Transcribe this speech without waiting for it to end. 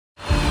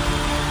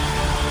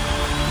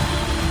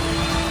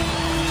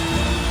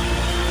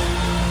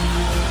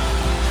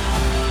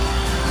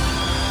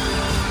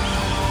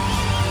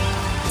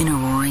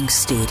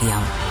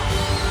stadium.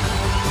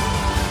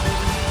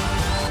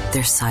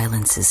 Their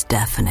silence is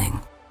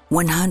deafening.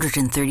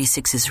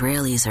 136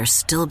 Israelis are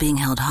still being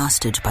held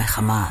hostage by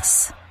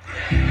Hamas.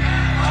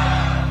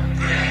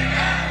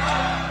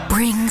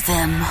 Bring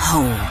them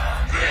home.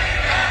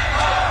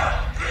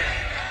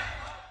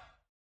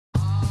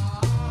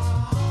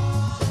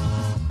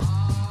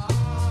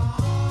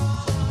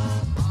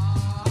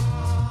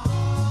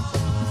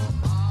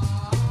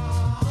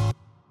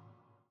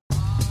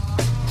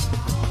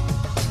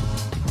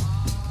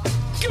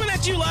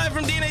 You live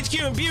from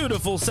DNHQ in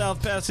beautiful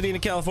South Pasadena,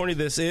 California.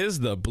 This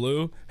is the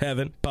Blue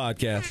Heaven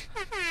Podcast.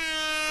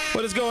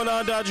 What is going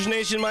on, Dodgers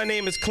Nation? My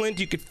name is Clint.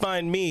 You could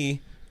find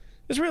me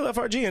as Real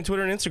FRG on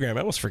Twitter and Instagram.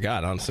 I almost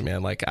forgot, honestly,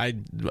 man. Like, I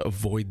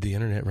avoid the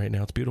internet right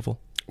now. It's beautiful.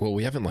 Well,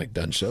 we haven't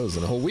done shows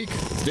in a whole week.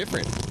 It's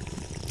different.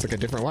 It's like a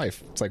different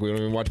life. It's like we don't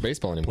even watch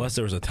baseball anymore. Plus,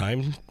 there was a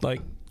time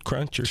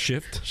crunch or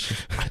shift.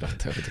 I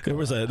don't know.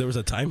 There was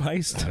a time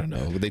heist. I don't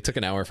know. They took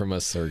an hour from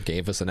us or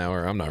gave us an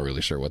hour. I'm not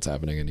really sure what's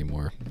happening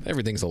anymore.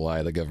 Everything's a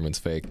lie. The government's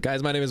fake.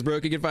 Guys, my name is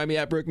Brooke. You can find me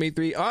at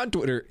BrookeMe3 on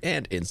Twitter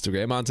and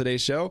Instagram. On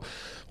today's show,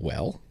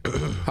 well,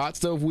 Hot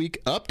Stove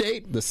Week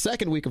update. The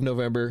second week of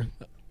November.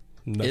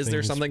 Is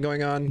there something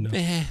going on?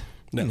 No.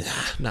 No. Nah,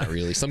 not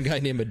really. Some guy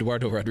named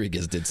Eduardo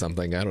Rodriguez did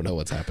something. I don't know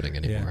what's happening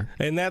anymore.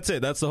 Yeah. And that's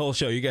it. That's the whole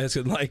show. You guys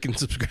can like and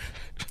subscribe.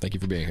 Thank you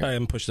for being here. I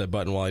haven't pushed that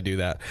button while I do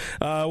that.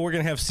 We're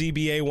going to have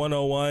CBA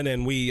 101,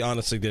 and we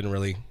honestly didn't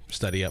really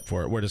study up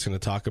for it. We're just going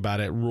to talk about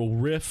it. We'll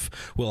riff.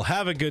 We'll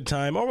have a good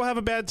time, or we'll have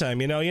a bad time.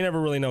 You know, you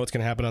never really know what's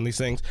going to happen on these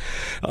things.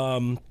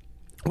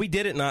 We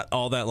did it not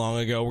all that long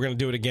ago. We're going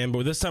to do it again,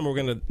 but this time we're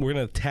going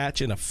to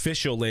attach an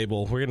official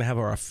label. We're going to have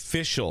our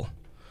official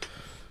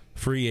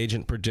free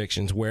agent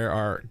predictions. Where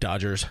are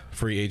Dodgers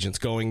free agents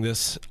going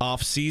this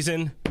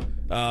offseason?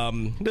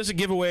 There's a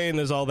giveaway and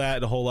there's all that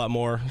and a whole lot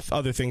more.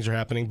 Other things are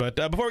happening. But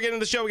before we get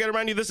into the show, we got to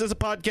remind you this is a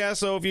podcast.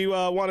 So if you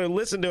want to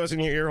listen to us in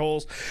your ear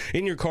holes,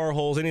 in your car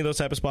holes, any of those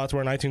type of spots,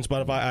 we're on iTunes,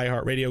 Spotify,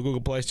 iHeartRadio,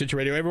 Google Play, Stitcher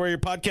Radio, everywhere your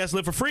podcasts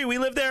live for free. We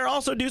live there.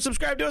 Also, do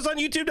subscribe to us on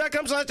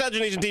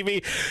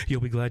YouTube.com/DodgerNationTV.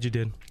 You'll be glad you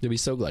did. You'll be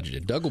so glad you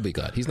did. Doug will be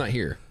glad. He's not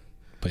here,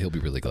 but he'll be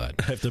really glad.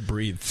 I have to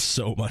breathe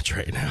so much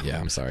right now. Yeah,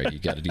 I'm sorry. You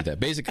got to do that.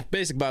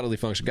 Basic bodily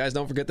function. Guys,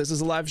 don't forget this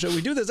is a live show.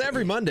 We do this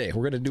every Monday.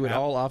 We're going to do it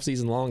all off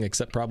season long,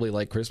 except probably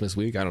like Christmas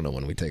week. I don't know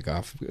when we take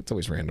off. It's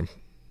always random.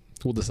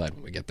 We'll decide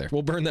when we get there.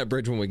 We'll burn that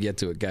bridge when we get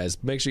to it, guys.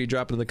 Make sure you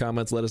drop it in the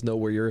comments. Let us know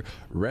where you're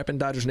repping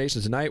Dodgers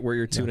Nation tonight, where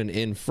you're tuning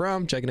in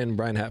from. Checking in,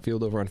 Brian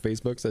Hatfield over on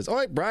Facebook says,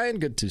 "Oi, Brian,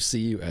 good to see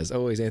you as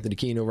always." Anthony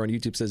Keene over on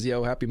YouTube says,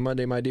 "Yo, happy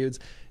Monday, my dudes."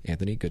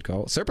 Anthony, good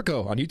call.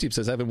 Serpico on YouTube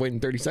says, "I've been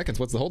waiting 30 seconds.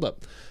 What's the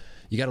holdup?"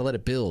 You got to let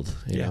it build,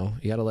 you know?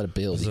 You got to let it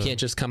build. You can't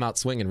just come out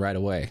swinging right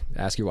away.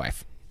 Ask your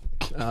wife.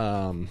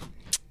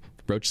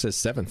 Roach says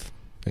 7th,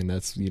 and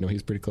that's,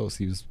 he's pretty close.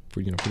 He was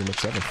pretty much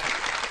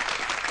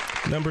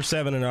 7th. Number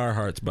 7 in our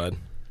hearts, bud.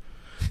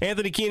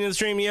 Anthony Keene in the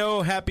stream.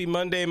 Yo, happy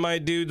Monday, my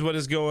dudes. What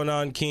is going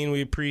on, Keene?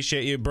 We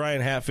appreciate you.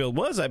 Brian Hatfield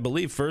was, I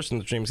believe, first in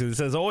the stream. He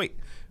says, Oi,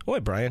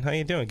 Brian, how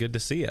you doing? Good to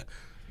see you.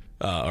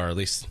 Or at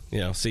least,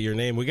 see your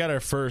name. We got our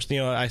first,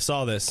 I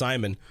saw this,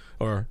 Simon,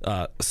 or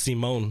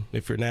Simone,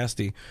 if you're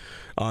nasty,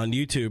 on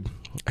YouTube,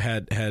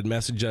 had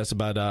messaged us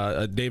about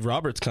a Dave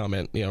Roberts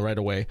comment, right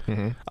away.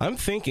 Mm-hmm. I'm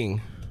thinking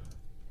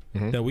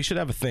that we should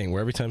have a thing where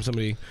every time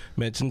somebody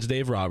mentions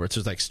Dave Roberts,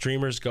 there's like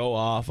streamers go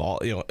off,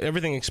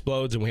 everything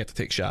explodes, and we have to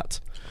take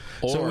shots.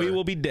 So we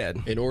will be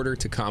dead. In order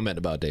to comment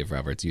about Dave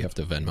Roberts, you have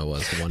to Venmo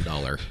us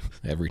 $1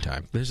 every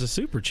time. There's a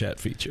super chat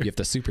feature. You have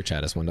to super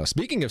chat us $1.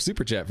 Speaking of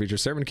super chat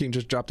features, Sermon King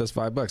just dropped us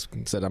 $5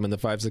 and said, "I'm in the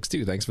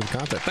 562. Thanks for the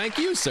content." Thank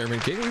you, Sermon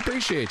King. We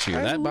appreciate you.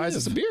 That buys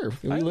us a beer.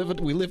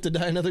 We live to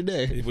die another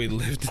day. We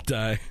live to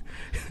die.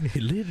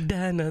 We live to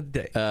die another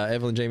day.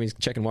 Evelyn Jamie's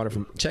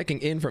checking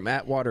in from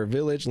Atwater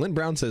Village. Lynn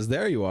Brown says,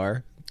 "There you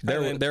are."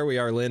 There we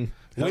are, Lynn.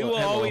 We will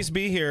always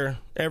be here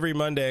every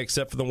Monday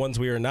except for the ones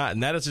we are not.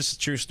 And that is just a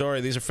true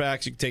story. These are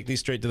facts. You can take these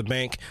straight to the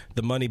bank,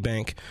 the money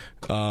bank.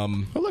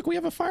 Oh, look, we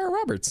have a Fire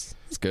Roberts.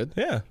 That's good.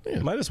 Yeah,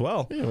 might as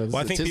well. Yeah, well,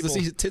 I think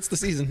it's the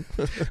season.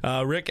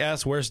 Rick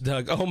asked, "Where's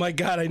Doug?" Oh, my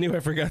God, I knew I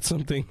forgot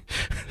something.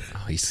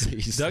 Oh,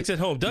 he's Doug's at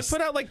home. Doug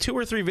put out like 2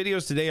 or 3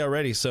 videos today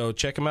already, so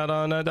check him out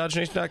on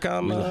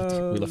DodgerNation.com.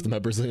 We left him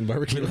at Brazilian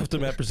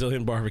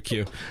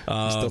Barbecue.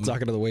 Still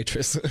talking to the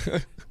waitress.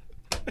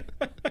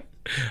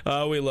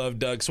 We love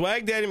Doug.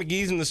 Swag Daddy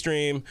McGee's in the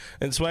stream,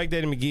 and Swag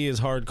Daddy McGee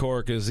is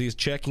hardcore because he's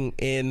checking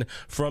in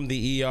from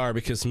the ER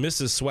because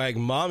Mrs. Swag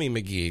Mommy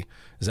McGee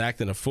is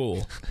acting a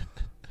fool.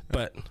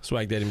 But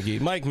Swag Daddy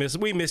McGee, Mike,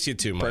 we miss you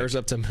too, Mike. Prayers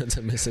up to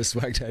Mrs.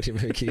 Swag Daddy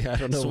McGee. I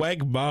don't know.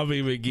 Swag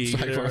Mommy McGee.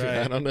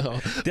 Right. I don't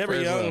know.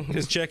 Deborah Young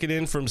is checking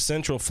in from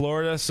Central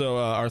Florida. So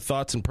our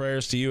thoughts and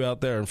prayers to you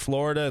out there in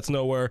Florida. It's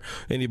nowhere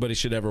anybody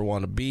should ever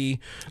want to be.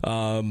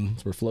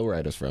 That's where Flo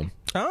Rida is from.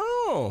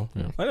 Oh,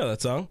 yeah. I know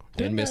that song.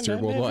 And Mr.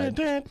 Worldwide.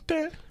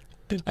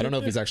 I don't know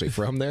if he's actually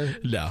from there.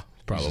 No.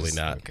 Probably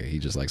not. Okay, he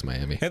just likes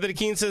Miami. Anthony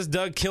Keene says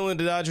Doug killing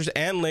the Dodgers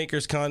and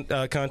Lakers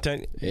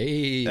content.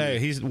 Hey,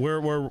 that's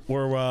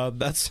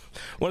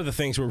one of the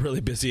things we're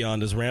really busy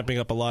on is ramping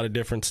up a lot of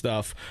different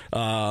stuff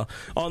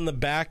on the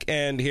back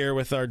end here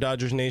with our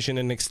Dodgers Nation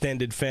and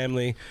extended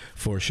family.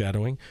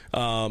 Foreshadowing.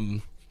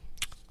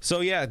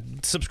 So yeah,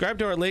 subscribe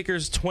to our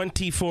Lakers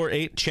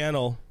 24/8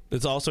 channel.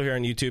 It's also here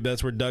on YouTube.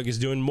 That's where Doug is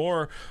doing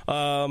more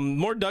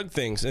Doug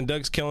things, and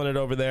Doug's killing it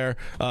over there.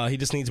 He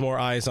just needs more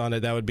eyes on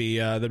it. That'd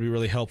be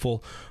really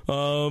helpful.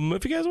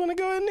 If you guys want to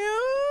go ahead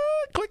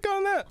and click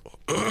on that,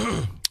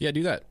 yeah,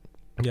 do that.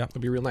 Yeah,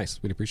 it'd be real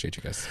nice. We'd appreciate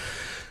you guys.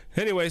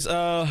 Anyways,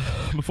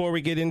 before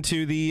we get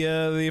into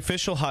the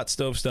official hot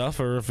stove stuff,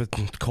 or if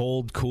it's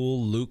cold,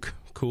 cool, Luke,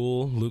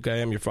 I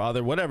am your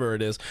father, whatever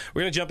it is,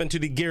 we're going to jump into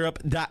the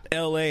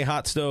GearUp.LA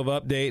hot stove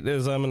update,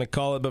 as I'm going to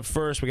call it. But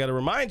first, we got to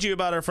remind you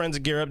about our friends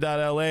at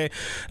GearUp.LA.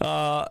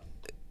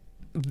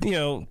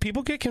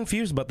 People get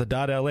confused about the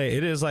 .LA.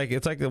 It's like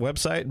the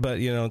website, but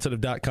instead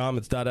of .com,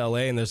 it's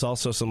 .LA, and there's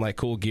also some like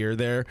cool gear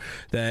there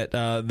that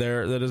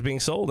is being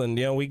sold,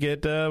 and we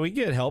get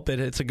help.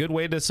 It's a good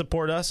way to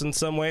support us in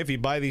some way. If you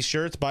buy these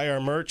shirts, buy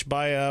our merch,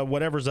 buy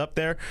whatever's up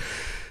there.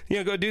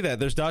 Go do that.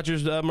 There's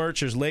Dodgers merch,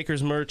 there's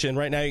Lakers merch, and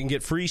right now you can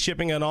get free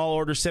shipping on all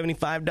orders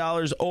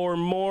 $75 or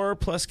more.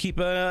 Plus, keep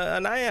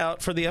an eye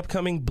out for the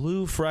upcoming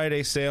Blue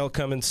Friday sale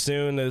coming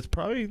soon. It's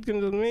probably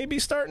going to maybe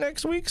start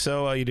next week,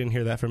 so you didn't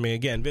hear that from me.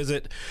 Again,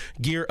 visit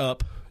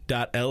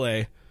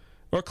GearUp.LA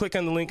or click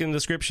on the link in the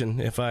description.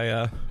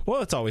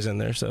 It's always in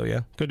there, so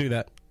yeah, go do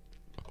that.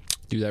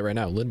 Do that right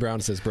now. Lynn Brown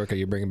says, Brooke, are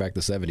you bringing back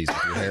the 70s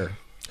with your hair?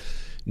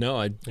 No,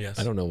 I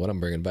don't know what I'm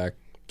bringing back.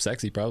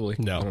 Sexy, probably.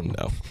 No.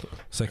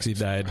 Sexy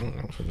died.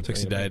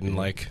 Sexy died in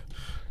like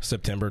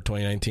September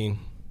 2019.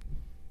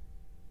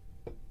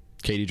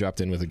 Katie dropped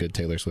in with a good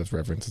Taylor Swift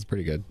reference. It's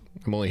pretty good.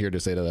 I'm only here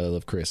to say that I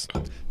love Chris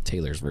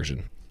Taylor's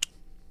version.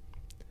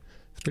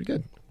 It's pretty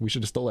good. We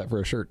should have stole that for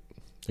a shirt.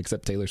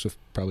 Except Taylor Swift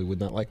probably would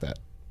not like that.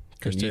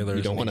 Chris Taylor,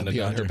 you don't want to be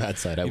on her bad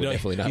side. I would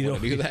definitely not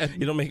want to do that.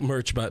 You don't make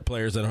merch about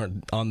players that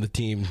aren't on the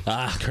team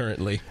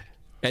currently.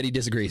 Eddie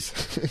disagrees.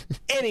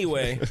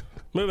 Anyway,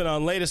 moving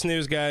on. Latest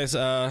news, guys.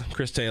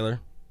 Chris Taylor,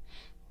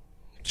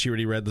 she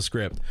already read the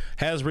script,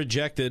 has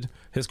rejected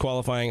his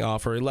qualifying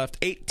offer. He left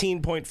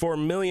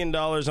 $18.4 million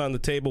on the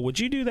table. Would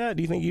you do that?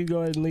 Do you think you'd go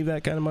ahead and leave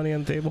that kind of money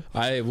on the table?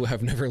 I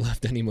have never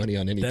left any money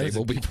on any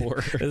table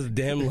before. That's a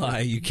damn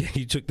lie. You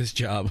took this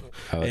job,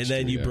 and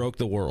then you broke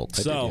the world.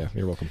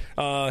 You're welcome.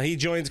 He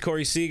joins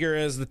Corey Seager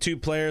as the two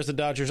players the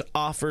Dodgers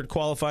offered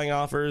qualifying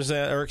offers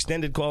or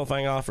extended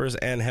qualifying offers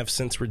and have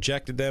since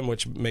rejected them,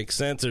 which makes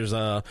sense. There's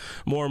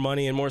more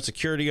money and more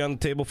security on the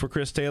table for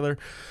Chris Taylor.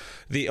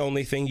 The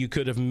only thing you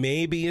could have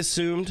maybe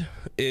assumed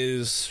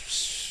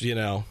is,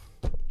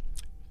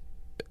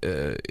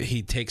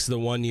 he takes the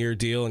 1-year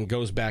deal and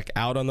goes back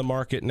out on the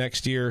market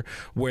next year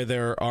where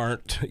there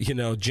aren't,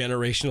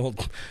 generationally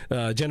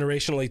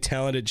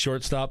talented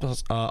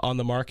shortstops on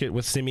the market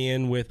with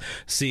Simeon, with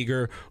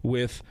Seager,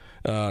 with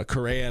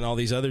Correa, and all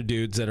these other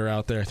dudes that are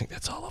out there. I think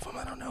that's all of them.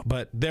 I don't know.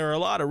 But there are a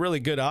lot of really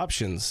good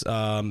options.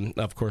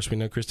 Of course, we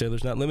know Chris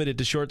Taylor's not limited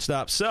to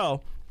shortstop. So,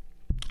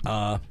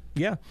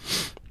 yeah.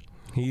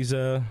 He's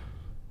still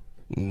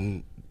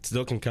can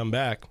come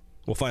back.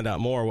 We'll find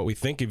out more what we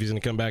think if he's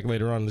going to come back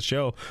later on in the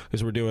show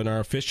because we're doing our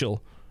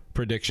official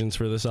predictions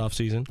for this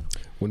offseason.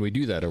 When we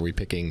do that, are we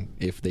picking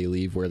if they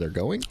leave where they're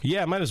going?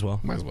 Yeah, might as well.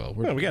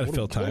 We got to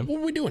fill time.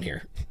 What are we doing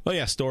here? Oh,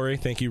 yeah, Story.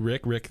 Thank you,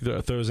 Rick. Rick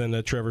throws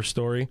in Trevor's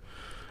story.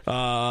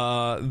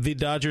 The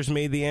Dodgers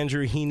made the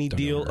Andrew Heaney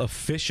deal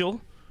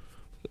official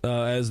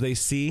as they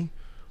see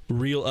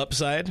real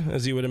upside,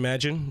 as you would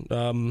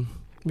imagine.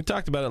 We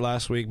talked about it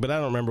last week, but I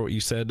don't remember what you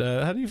said.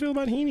 How do you feel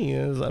about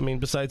Heaney?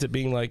 Besides it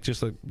being like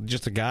just a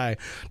guy,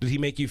 did he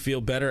make you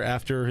feel better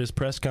after his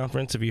press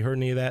conference? Have you heard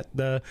any of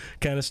that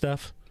kind of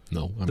stuff?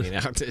 No,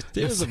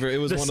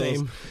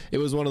 it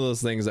was one of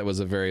those things that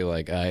was a very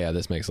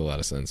this makes a lot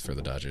of sense for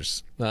the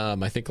Dodgers.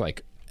 I think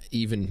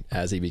even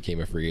as he became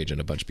a free agent,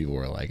 a bunch of people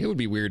were like, it would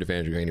be weird if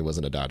Andrew Heaney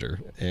wasn't a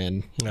Dodger.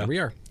 And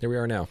here we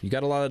are now. You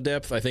got a lot of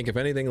depth. I think if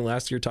anything,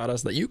 last year taught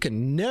us that you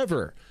can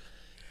never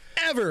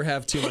ever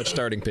have too much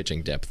starting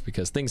pitching depth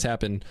because things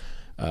happen.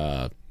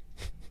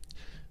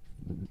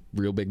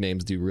 Real big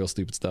names do real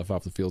stupid stuff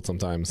off the field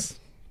sometimes.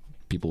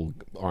 People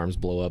arms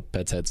blow up,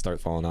 pets' heads start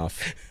falling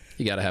off.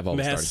 You got to have all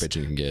the starting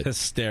pitching you can get.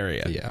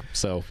 Hysteria. Yeah.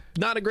 So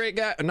not a great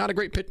guy,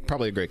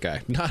 probably a great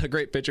guy. Not a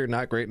great pitcher,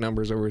 not great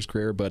numbers over his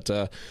career, but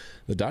the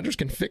Dodgers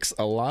can fix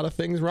a lot of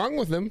things wrong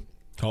with him.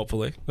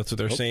 Hopefully. That's what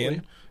they're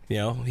saying.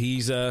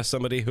 He's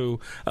somebody who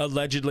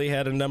allegedly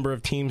had a number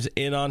of teams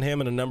in on him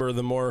and a number of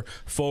the more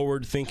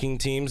forward-thinking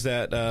teams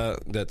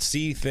that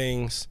see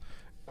things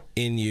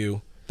in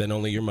you that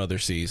only your mother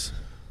sees.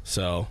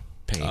 So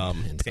pain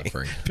and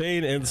suffering.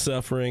 Pain and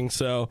suffering.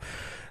 So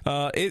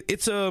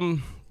it's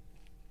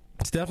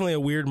definitely a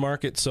weird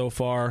market so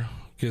far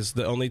because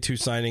the only two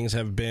signings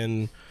have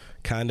been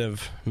kind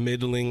of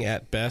middling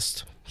at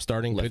best.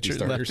 Starting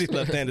pitchers,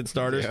 left-handed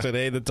starters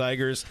today. The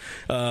Tigers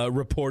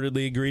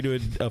reportedly agreed to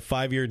a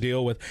 5-year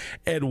deal with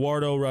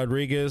Eduardo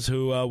Rodriguez,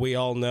 who we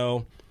all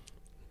know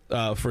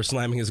for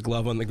slamming his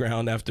glove on the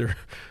ground after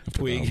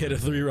Puig hit a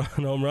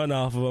 3-run home run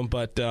off of him.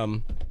 But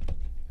the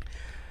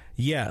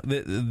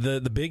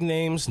big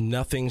names,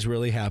 nothing's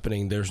really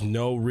happening. There's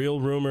no real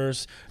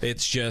rumors.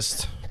 It's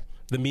just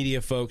the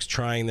media folks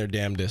trying their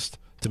damnedest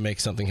to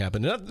make something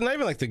happen. Not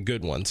even like the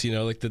good ones,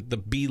 like the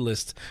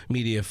B-list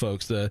media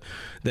folks, the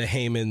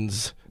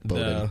Heymans,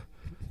 the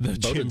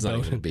Jim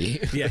Bowden.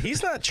 Yeah,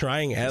 he's not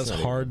trying as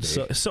hard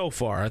so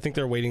far. I think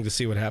they're waiting to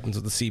see what happens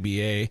with the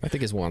CBA. I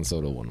think his Juan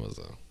Soto one was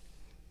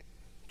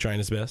trying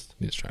his best.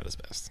 He's trying his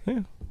best.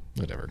 Yeah,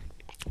 whatever.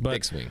 But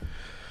big swing.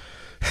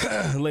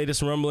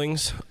 Latest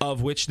rumblings,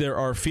 of which there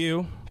are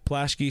few.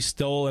 Plaschke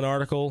stole an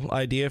article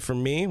idea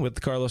from me with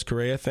the Carlos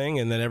Correa thing,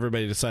 and then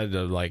everybody decided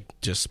to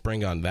just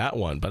spring on that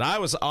one. But I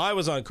was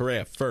on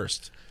Correa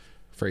first.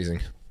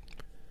 Phrasing.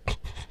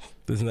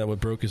 Isn't that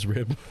what broke his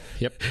rib?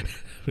 Yep.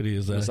 What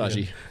is that?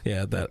 Massage.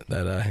 Yeah,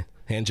 that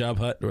hand job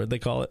hut, or what they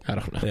call it? I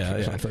don't know.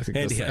 Yeah.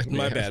 Handy hut.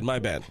 My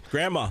bad.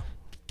 Grandma.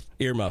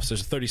 Earmuffs.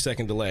 There's a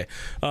 30-second delay.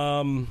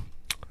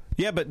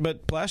 Yeah,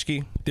 but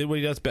Plaschke did what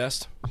he does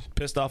best.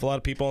 Pissed off a lot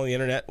of people on the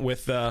internet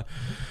with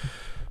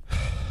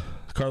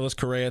Carlos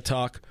Correa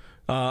talk.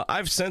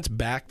 I've since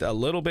backed a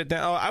little bit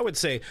down. I would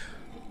say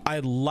I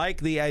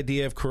like the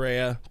idea of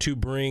Correa to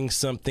bring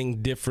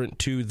something different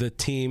to the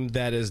team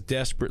that is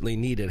desperately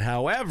needed.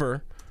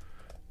 However,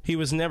 he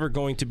was never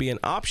going to be an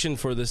option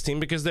for this team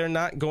because they're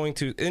not going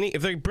to.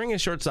 If they bring a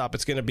shortstop,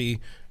 it's going to be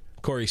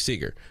Corey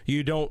Seager.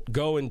 You don't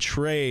go and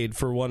trade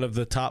for one of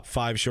the top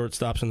 5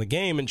 shortstops in the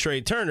game and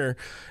trade Turner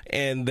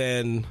and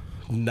then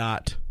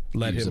not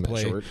let him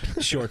play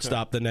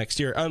shortstop the next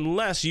year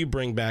unless you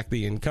bring back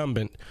the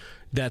incumbent.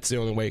 That's the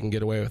only way you can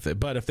get away with it.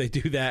 But if they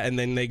do that and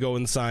then they go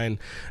and sign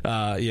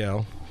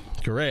Correa,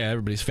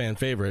 everybody's fan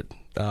favorite,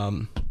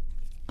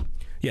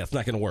 it's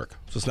not going to work.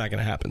 So it's not going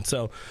to happen.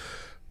 So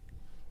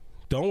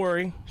don't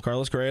worry,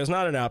 Carlos Correa is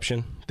not an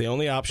option. The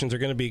only options are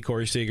going to be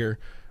Corey Seager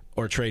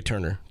or Trey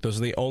Turner. Those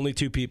are the only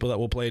 2 people that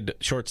will play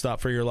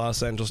shortstop for your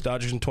Los Angeles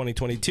Dodgers in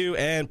 2022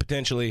 and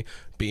potentially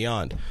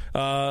beyond.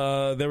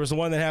 There was the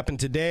one that happened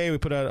today. We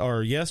put out,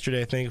 or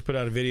yesterday, I think, we put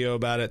out a video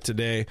about it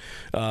today.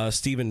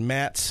 Steven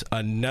Matz,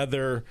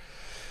 another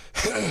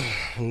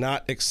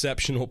not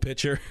exceptional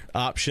pitcher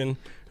option.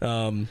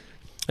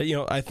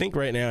 I think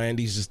right now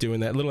Andy's just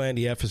doing that. Little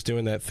Andy F is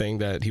doing that thing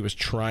that he was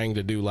trying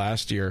to do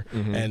last year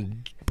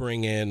and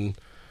bring in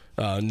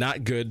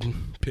not good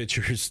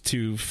pitchers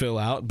to fill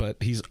out, but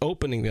he's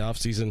opening the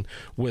offseason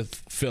with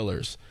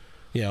fillers.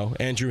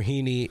 Andrew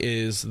Heaney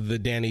is the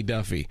Danny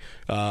Duffy.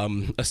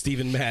 A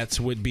Steven Matz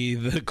would be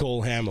the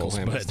Cole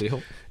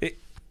Hamels.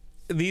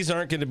 These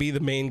aren't going to be the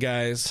main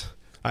guys.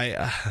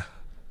 I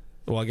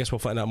guess we'll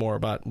find out more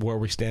about where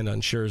we stand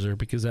on Scherzer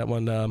because that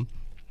one, I'm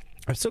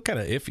still kind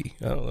of iffy.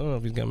 I don't know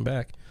if he's coming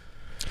back.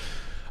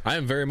 I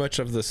am very much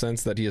of the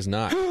sense that he is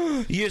not.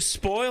 You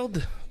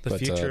spoiled the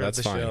future that's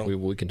of the fine. show.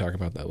 We can talk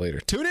about that later.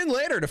 Tune in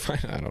later to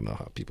find. I don't know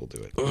how people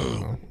do it.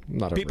 I'm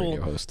not a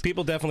radio host.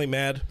 People definitely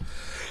mad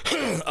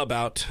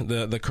about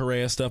the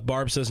Correa stuff.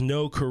 Barb says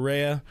no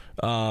Correa.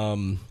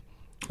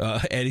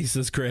 Eddie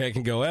says Correa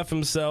can go F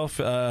himself.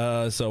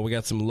 So we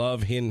got some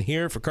love in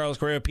here for Carlos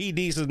Correa.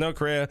 PD says no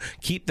Correa.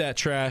 Keep that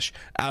trash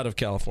out of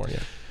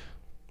California.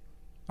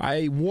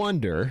 I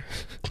wonder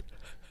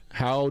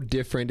how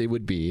different it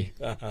would be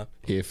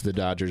if the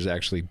Dodgers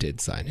actually did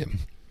sign him.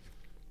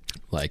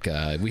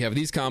 We have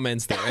these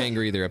comments, they're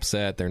angry, they're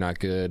upset, they're not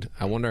good.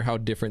 I wonder how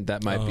different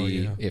that might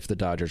be if the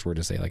Dodgers were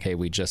to say, hey,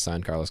 we just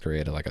signed Carlos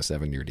Correa to a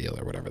 7-year deal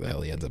or whatever the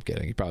hell he ends up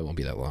getting. He probably won't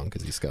be that long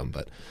because he's scum,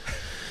 but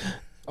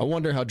I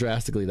wonder how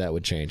drastically that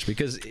would change.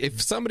 Because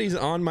if somebody's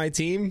on my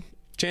team,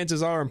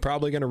 chances are I'm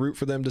probably going to root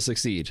for them to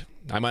succeed.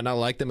 I might not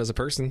like them as a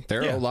person.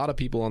 There are a lot of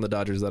people on the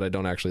Dodgers that I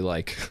don't actually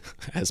like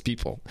as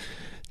people.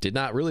 Did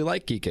not really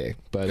like Kike,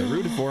 but I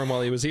rooted for him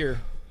while he was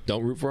here.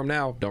 Don't root for him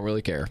now. Don't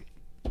really care.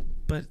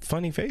 But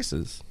funny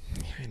faces.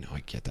 I know, I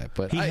get that,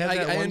 but I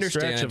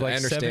understand. I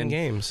understand 7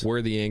 games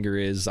where the anger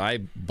is.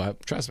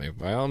 But trust me,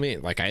 by all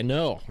means, I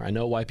know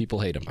why people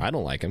hate him. I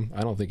don't like him.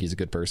 I don't think he's a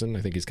good person.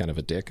 I think he's kind of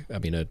a dick. I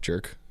mean, a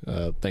jerk.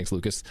 Thanks,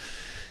 Lucas.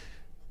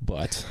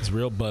 But it's a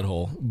real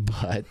butthole.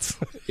 But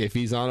if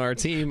he's on our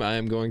team, I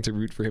am going to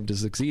root for him to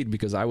succeed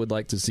because I would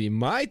like to see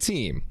my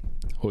team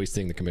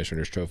hoisting the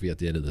Commissioner's Trophy at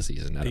the end of the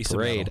season at a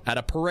parade. At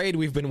a parade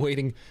we've been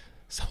waiting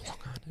so long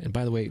on. And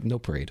by the way, no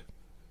parade.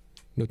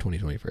 No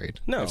 2020 parade.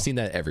 No. I've seen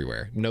that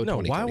everywhere. No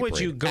 2020 why would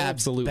parade. You go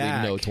Absolutely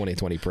back? No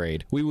 2020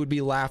 parade. We would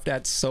be laughed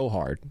at so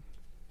hard.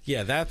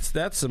 Yeah, that's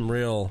some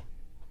real...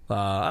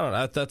 I don't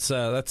know.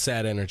 That's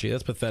sad energy.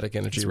 That's pathetic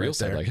energy. It's right real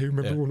sad. there. Hey,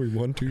 remember when we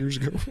won 2 years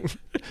ago?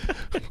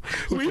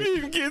 We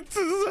didn't get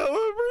to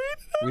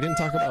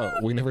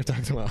celebrate. We never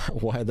talked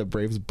about why the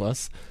Braves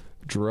bus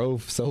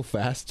drove so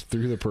fast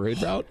through the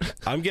parade route.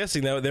 I'm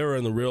guessing that they were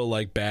in the real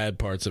bad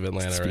parts of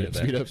Atlanta.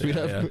 Speed up.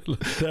 Yeah.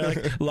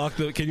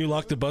 Can you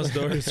lock the bus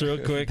doors real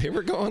quick? They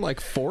were going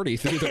 40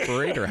 through the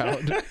parade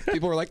route.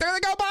 People were like, there they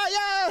go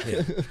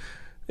by,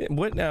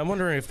 yeah. I'm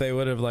wondering if they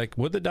would have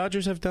would the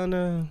Dodgers have done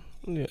a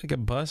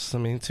bus? I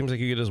mean, it seems like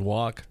you could just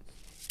walk.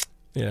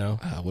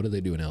 What do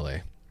they do in LA?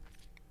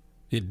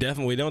 We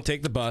don't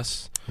take the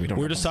bus. We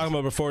were just talking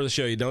about before the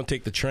show. You don't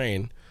take the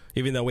train,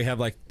 even though we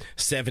have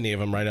 70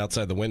 of them right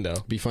outside the window.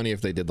 It'd be funny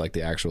if they did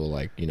the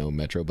actual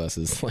metro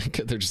buses.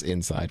 They're just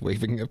inside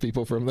waving at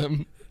people from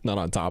them, not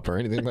on top or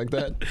anything like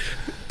that.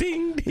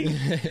 Ding ding.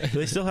 Do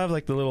they still have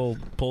the little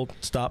pull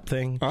stop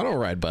thing? I don't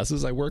ride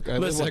buses. I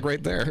live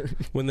right there.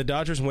 When the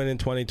Dodgers win in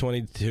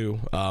 2022,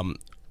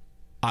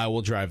 I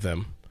will drive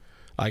them.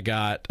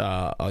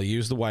 I'll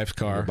use the wife's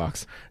car.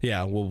 Box.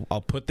 Yeah,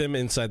 I'll put them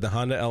inside the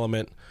Honda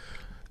Element.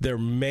 There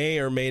may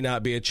or may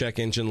not be a check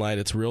engine light.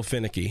 It's real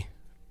finicky.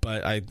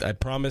 But I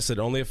promise it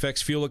only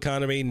affects fuel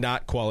economy,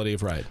 not quality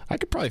of ride. I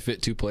could probably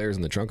fit 2 players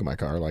in the trunk of my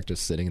car,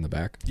 just sitting in the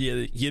back.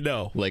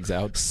 Yeah, legs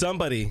out.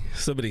 Somebody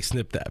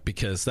snipped that,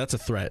 because that's a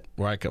threat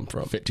where I come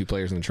from. Fit 2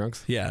 players in the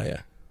trunks?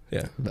 Yeah.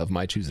 Of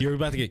my choosing. You're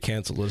about to get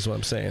canceled, is what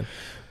I'm saying.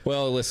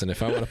 Well, listen,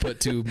 if I want to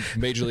put 2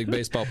 Major League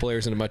Baseball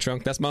players into my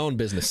trunk, that's my own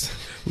business.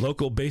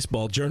 Local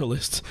baseball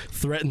journalist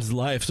threatens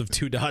lives of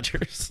 2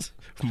 Dodgers.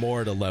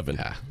 More at 11.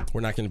 We're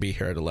not going to be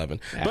here at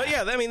 11. But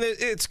yeah, I mean,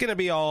 it's going to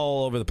be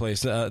all over the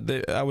place.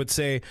 I would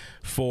say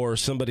for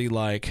somebody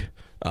like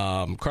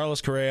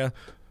Carlos Correa,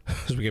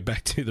 as we get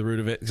back to the root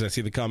of it, because I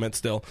see the comments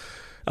still,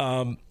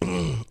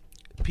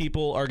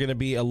 people are going to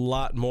be a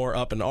lot more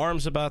up in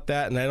arms about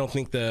that, and I don't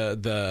think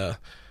the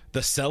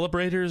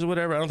celebrators or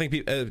whatever, I don't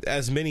think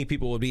as many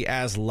people would be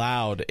as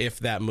loud if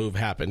that move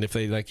happened. If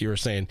they, like you were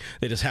saying,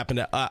 they just happened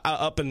to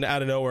up and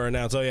out of nowhere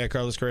announce, oh yeah,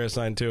 Carlos Correa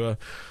signed to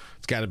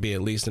it's got to be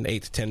at least an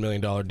 $8 to $10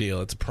 million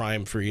deal. It's a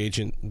prime free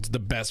agent. It's the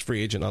best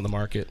free agent on the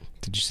market.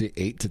 Did you say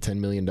 $8 to $10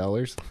 million?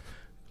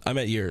 I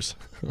meant years.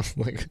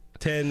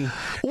 10.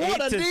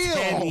 What a deal!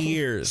 10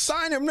 years.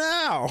 Sign him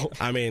now.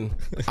 I mean,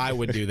 I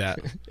would do that.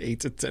 $8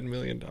 to $10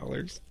 million.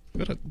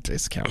 What a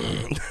discount.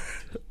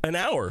 An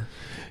hour.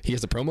 He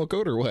has a promo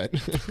code or what?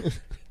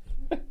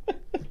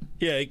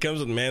 Yeah, he comes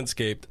with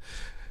Manscaped.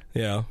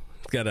 He's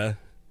got to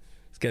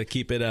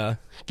keep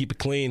it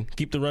clean,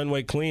 keep the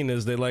runway clean,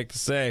 as they like to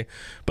say.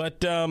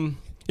 But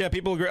yeah,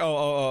 people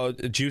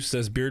agree. Juice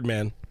says Beard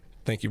Man.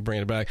 Thank you for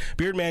bringing it back.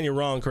 Beard Man, you're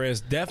wrong,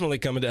 Chris. Definitely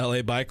coming to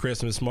L.A. by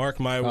Christmas. Mark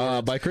my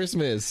words. By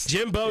Christmas.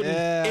 Jim Bowden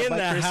in the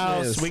Christmas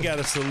house. We got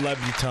a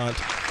celebutante.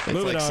 It's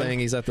Moving on. Saying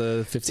he's at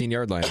the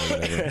 15-yard line or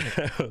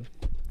whatever.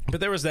 But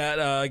there was that.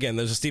 Again,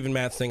 there's a Steven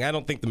Matz thing. I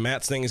don't think the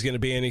Matz thing is going to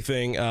be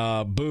anything.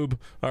 Boob,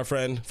 our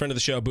friend of the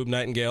show, Boob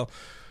Nightingale,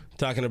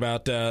 talking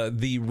about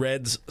the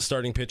Reds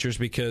starting pitchers,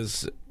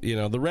 because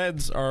the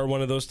Reds are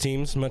one of those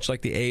teams, much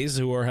like the A's,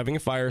 who are having a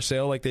fire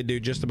sale like they do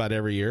just about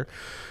every year.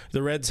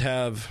 The Reds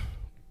have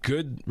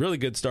really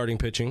good starting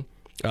pitching.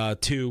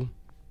 2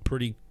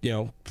 pretty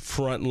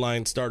front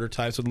line starter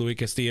types with Luis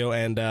Castillo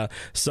and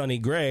Sonny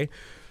Gray.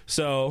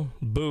 So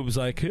Boob's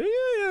like, they're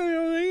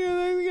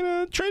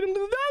gonna trade him to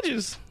the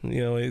Dodgers.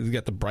 He's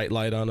got the bright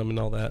light on him and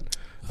all that.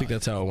 I think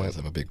that's how it went.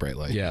 Have a big bright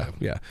light. Yeah.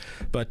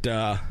 But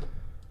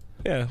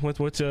yeah,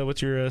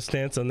 what's your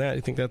stance on that?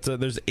 You think that's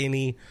there's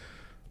any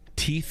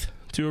teeth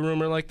to a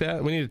rumor like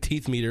that? We need a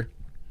teeth meter.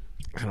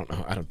 I don't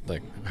know.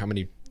 How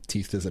many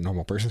teeth does a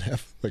normal person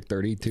have?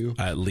 32?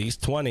 At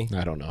least 20.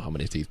 I don't know how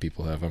many teeth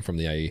people have. I'm from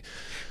the IE.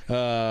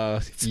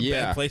 It's a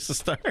bad place to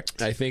start.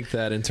 I think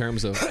that in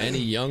terms of any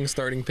young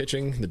starting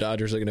pitching, the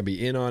Dodgers are going to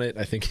be in on it.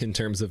 I think in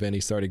terms of any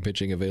starting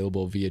pitching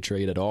available via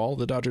trade at all,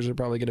 the Dodgers are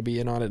probably going to be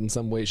in on it in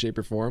some way, shape,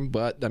 or form.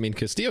 But, I mean,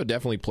 Castillo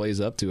definitely plays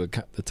up to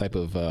the type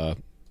of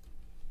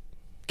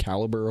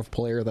caliber of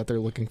player that they're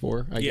looking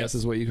for, I guess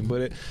is what you can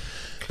put it.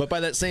 But by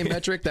that same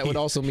metric, that would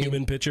also mean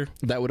human pitcher.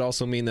 That would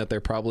also mean that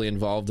they're probably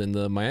involved in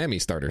the Miami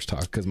starters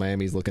talk, because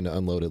Miami's looking to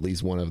unload at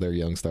least one of their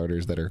young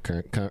starters that are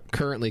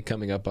currently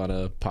coming up on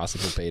a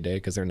possible payday,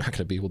 because they're not going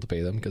to be able to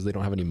pay them because they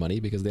don't have any money,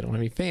 because they don't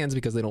have any fans,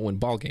 because they don't win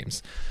ball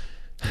games.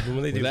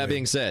 With that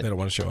being said, they don't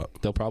want to show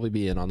up. They'll probably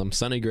be in on them.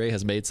 Sonny Gray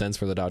has made sense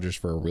for the Dodgers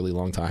for a really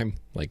long time,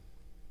 like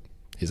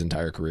his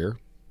entire career,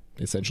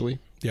 essentially.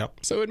 Yep.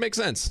 So it makes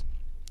sense.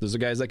 Those are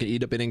guys that can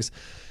eat up innings.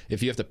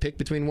 If you have to pick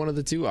between one of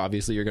the two,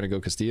 obviously you're going to go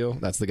Castillo.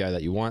 That's the guy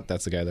that you want.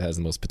 That's the guy that has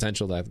the most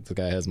potential. That's the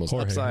guy that has the most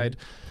upside.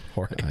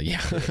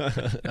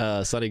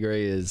 Yeah. Sonny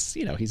Gray is,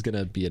 he's going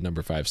to be a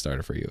number 5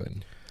 starter for you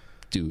and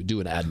do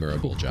an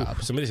admirable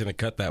job. Somebody's going to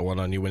cut that one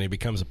on you when he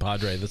becomes a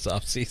Padre this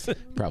offseason.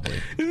 Probably.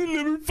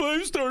 Number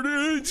 5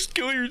 starter. Just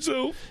kill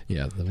yourself.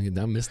 Yeah,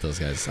 I miss those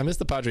guys. I miss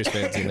the Padres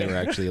fans when they were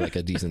actually like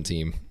a decent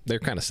team. They're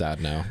kind of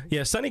sad now.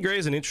 Yeah, Sonny Gray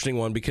is an interesting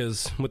one,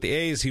 because with the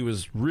A's he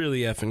was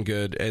really effing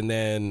good, and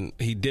then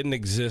he didn't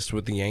exist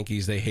with the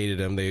Yankees. They hated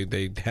him.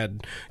 They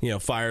had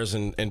fires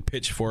and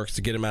pitchforks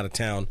to get him out of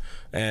town,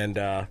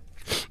 and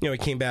he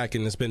came back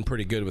and has been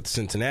pretty good with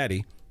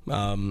Cincinnati.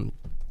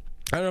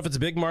 I don't know if it's a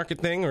big market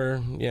thing or,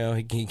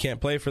 he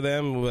can't play for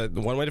them. But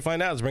one way to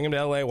find out is bring him to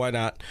L.A. Why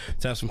not?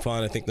 Let's have some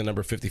fun. I think the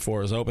number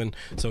 54 is open,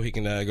 so he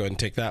can go ahead and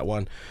take that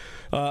one.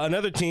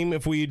 Another team,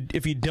 if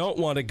you don't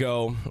want to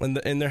go,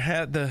 and there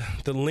had the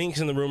links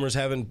and the rumors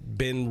haven't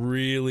been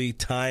really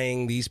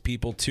tying these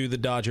people to the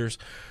Dodgers,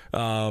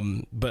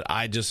 but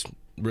I just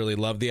really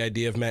love the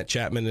idea of Matt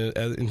Chapman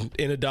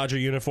in a Dodger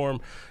uniform.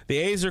 The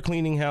A's are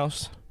cleaning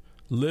house.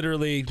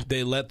 Literally,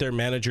 they let their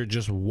manager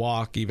just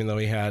walk, even though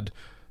he had...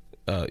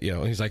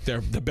 he's like they're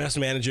the best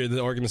manager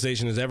the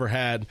organization has ever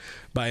had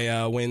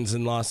by wins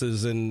and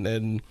losses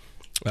and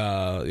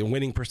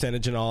winning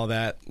percentage and all of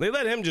that. They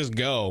let him just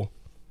go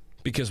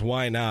because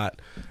why not?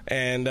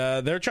 And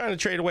they're trying to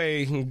trade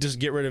away and just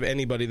get rid of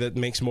anybody that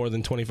makes more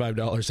than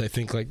 $25, I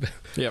think,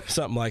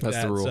 something like That's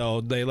that. the rule.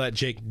 So they let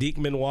Jake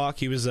Diekman walk.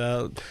 He was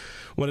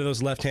one of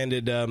those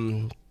left-handed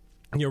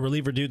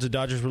reliever dudes the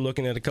Dodgers were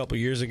looking at a couple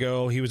years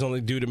ago. He was only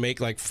due to make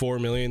like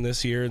 $4 million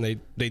this year, and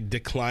they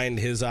declined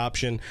his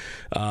option.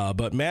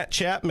 But Matt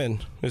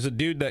Chapman is a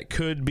dude that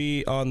could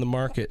be on the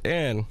market.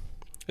 And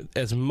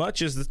as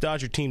much as this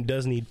Dodger team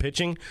does need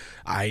pitching,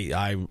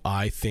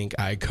 I think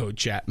I go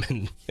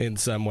Chapman in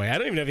some way. I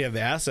don't even know if you have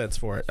the assets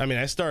for it. I mean,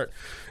 I start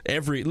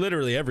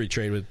literally every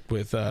trade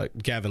with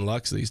Gavin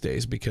Lux these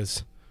days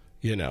because,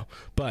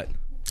 But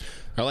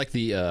I like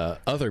the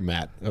other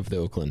Matt of the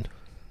Oakland.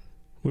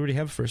 we already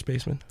have a first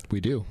baseman. We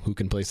do. Who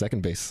can play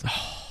second base?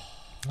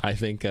 I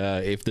think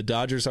if the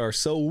Dodgers are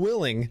so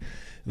willing,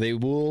 they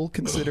will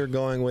consider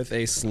going with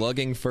a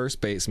slugging first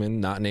baseman,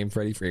 not named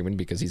Freddie Freeman,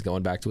 because he's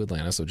going back to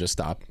Atlanta. So just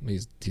stop.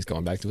 He's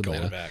going back to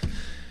Atlanta.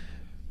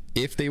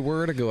 If they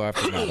were to go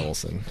after Matt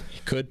Olson, he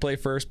could play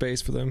first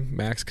base for them.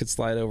 Max could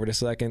slide over to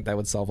second. That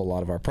would solve a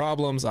lot of our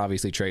problems.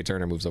 Obviously, Trey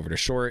Turner moves over to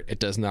short. It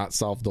does not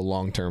solve the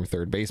long-term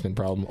third baseman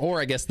problem, or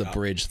I guess the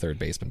bridge third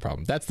baseman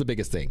problem. That's the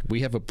biggest thing.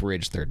 We have a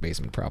bridge third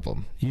baseman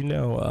problem.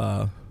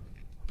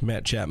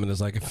 Matt Chapman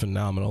is like a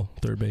phenomenal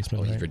third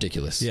baseman. He's right?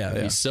 ridiculous.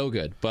 Yeah. He's so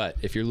good. But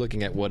if you're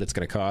looking at what it's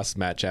going to cost,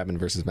 Matt Chapman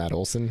versus Matt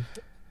Olson,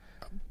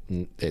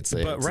 it's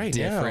right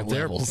different now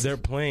levels. they're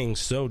playing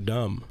so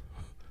dumb.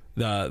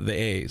 The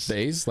A's. The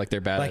A's, like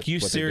they're bad. Like at you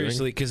what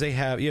seriously, because you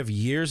have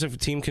years of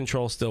team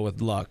control still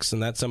with Lux,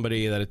 and that's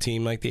somebody that a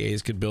team like the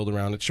A's could build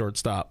around at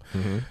shortstop.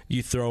 Mm-hmm.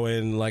 You throw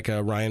in like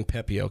a Ryan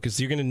Pepio because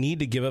you're going to need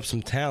to give up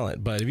some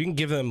talent, but if you can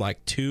give them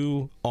like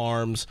 2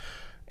 arms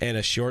and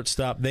a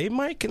shortstop, they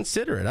might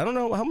consider it. I don't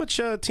know how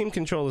much team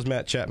control does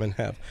Matt Chapman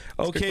have.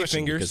 Okay,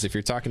 fingers. Because if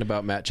you're talking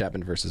about Matt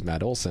Chapman versus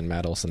Matt Olson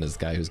is the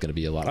guy who's going to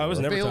be a lot. I was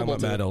never talking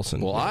about Matt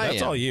Olson. Well,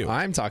 that's all you.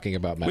 I'm talking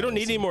about Matt. We don't Olson.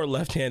 need any more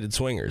left-handed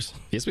swingers.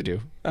 Yes, we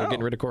do. We're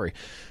getting rid of Corey.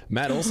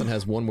 Matt Olson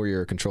has 1 more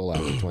year of control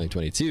after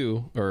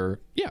 2022, or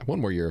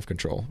 1 more year of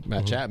control.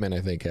 Matt Chapman,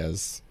 I think,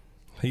 has.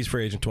 He's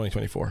free agent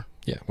 2024.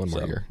 Yeah, 1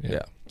 more year.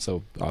 Yeah.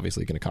 So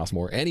obviously going to cost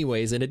more,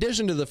 anyways. In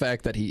addition to the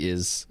fact that he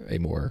is a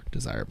more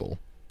desirable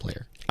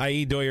player.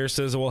 I.E. Doyer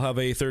says we'll have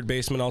a third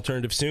baseman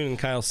alternative soon, and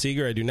Kyle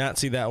Seager. I do not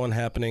see that one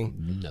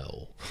happening.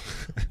 No.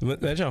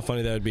 Imagine how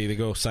funny that would be to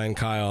go sign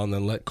Kyle and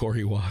then let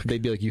Corey walk.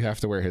 They'd be like, you have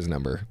to wear his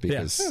number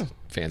because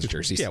fans'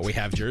 jerseys. Yeah, we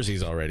have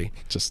jerseys already.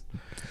 Just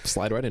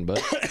slide right in,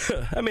 bud.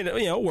 I mean,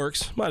 it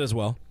works. Might as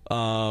well.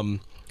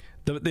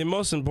 The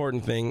most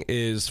important thing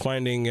is for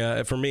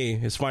me,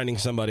 is finding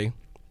somebody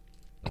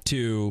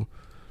to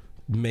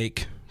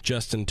make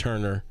Justin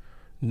Turner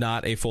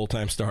not a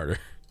full-time starter.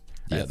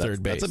 At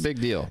third base. That's a big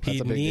deal.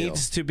 He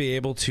needs to be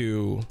able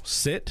to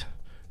sit.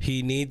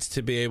 He needs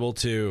to be able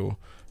to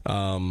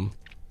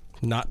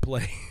not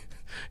play.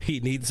 He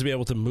needs to be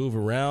able to move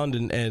around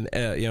and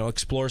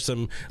explore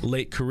some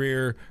late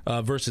career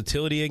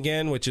versatility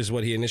again, which is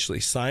what he initially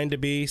signed to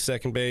be.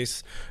 Second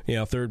base,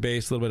 third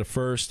base, a little bit of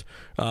first.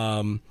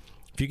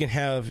 If you can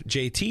have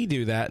JT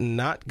do that and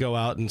not go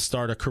out and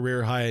start a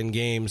career high in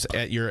games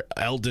at your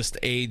eldest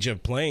age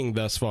of playing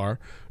thus far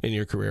in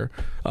your career,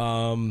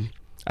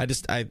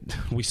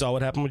 we saw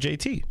what happened with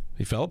JT.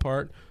 He fell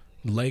apart,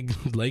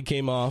 leg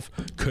came off,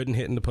 couldn't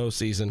hit in the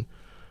postseason,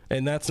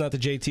 and that's not the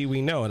JT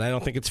we know. And I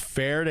don't think it's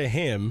fair to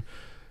him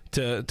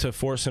to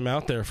force him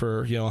out there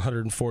for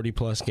 140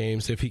 plus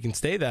games if he can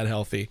stay that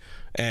healthy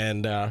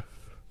and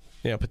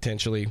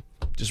potentially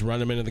just run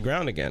him into the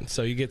ground again.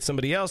 So you get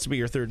somebody else to be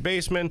your third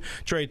baseman.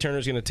 Trey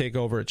Turner's going to take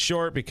over at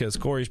short because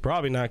Corey's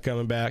probably not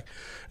coming back,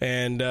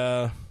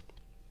 and.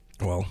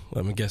 Well,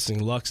 I'm guessing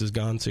Lux is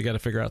gone, so you got to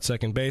figure out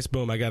second base.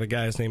 Boom, I got a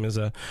guy. His name is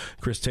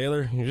Chris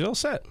Taylor. You're all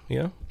set,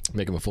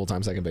 Make him a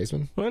full-time second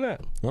baseman? Why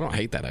not? I don't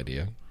hate that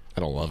idea.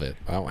 I don't love it.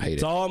 I don't hate it.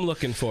 That's all I'm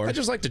looking for. I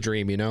just like to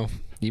dream,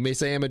 You may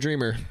say I'm a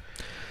dreamer,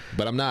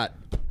 but I'm not.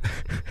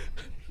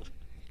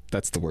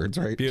 That's the words,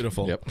 right?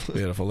 Beautiful. Yep.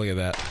 Beautiful. Look at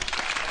that.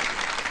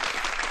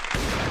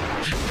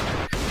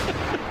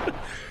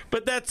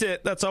 But that's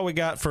it. That's all we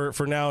got for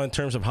now in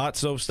terms of hot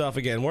stove stuff.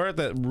 Again, we're at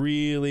that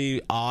really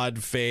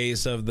odd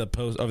phase of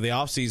the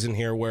off season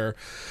here where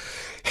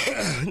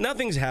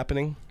nothing's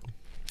happening.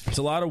 It's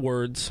a lot of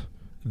words.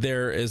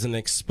 There is an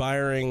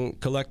expiring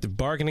collective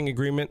bargaining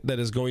agreement that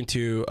is going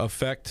to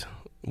affect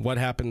what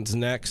happens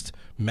next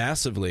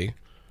massively.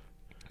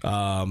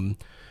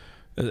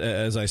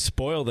 as I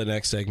spoil the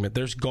next segment,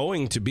 there's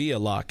going to be a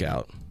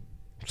lockout.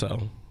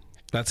 So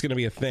that's going to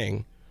be a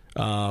thing.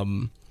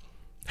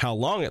 How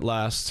long it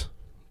lasts,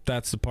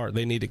 that's the part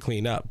they need to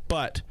clean up.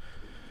 But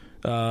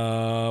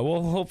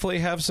we'll hopefully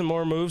have some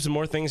more moves and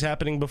more things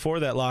happening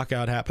before that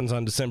lockout happens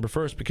on December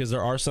 1st, because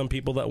there are some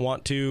people that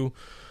want to,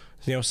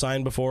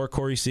 sign before.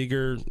 Corey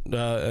Seager,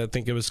 I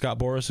think it was Scott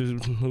Boras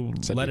who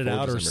let it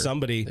out, December. Or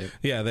somebody.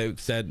 Yeah, they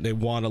said they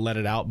want to let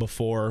it out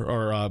before,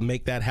 or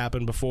make that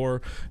happen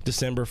before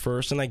December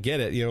 1st. And I get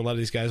it. A lot of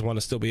these guys want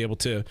to still be able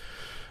to,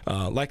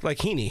 like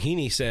Heaney.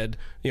 Heaney said,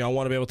 I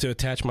want to be able to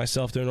attach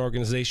myself to an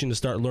organization to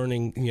start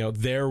learning,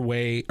 their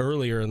way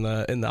earlier in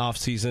the off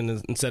season,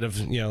 instead of,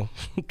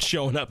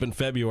 showing up in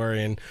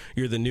February and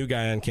you're the new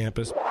guy on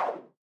campus.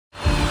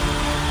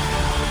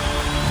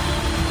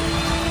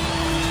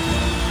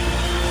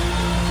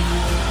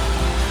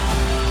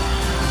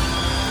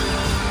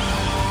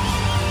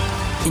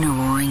 In a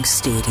roaring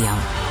stadium,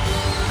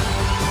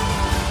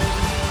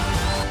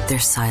 their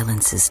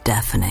silence is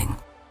deafening.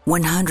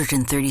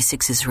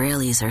 136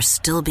 Israelis are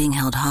still being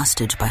held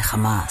hostage by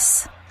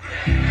Hamas.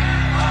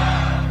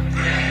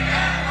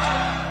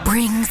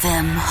 Bring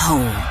them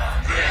home.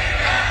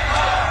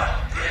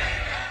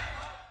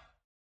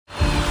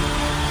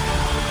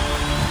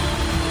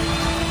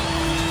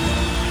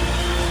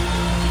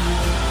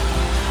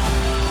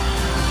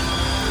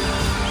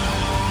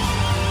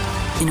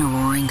 In a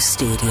roaring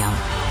stadium,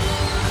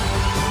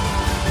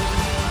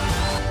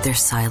 their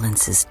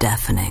silence is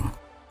deafening.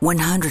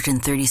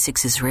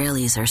 136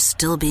 Israelis are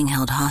still being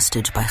held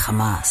hostage by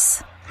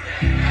Hamas.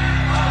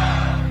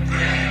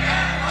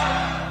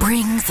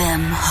 Bring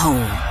them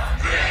home.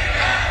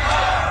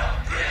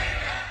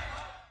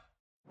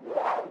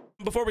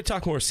 Before we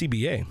talk more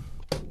CBA,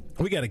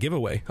 we got a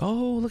giveaway.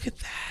 Oh, look at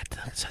that.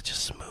 That's such a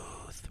smooth.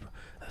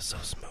 That's so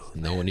smooth.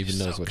 No one even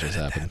knows what just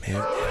happened.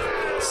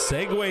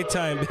 Segue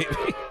time, baby.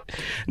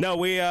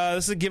 No,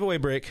 this is a giveaway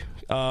break.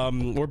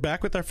 We're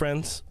back with our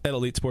friends at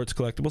Elite Sports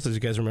Collectibles, as you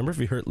guys remember if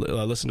you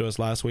listened to us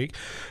last week.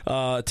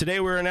 Today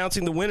we're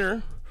announcing the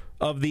winner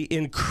of the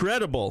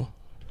incredible,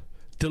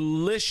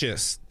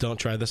 delicious, don't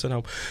try this at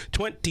home,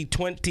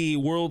 2020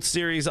 World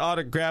Series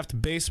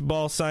autographed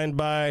baseball signed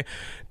by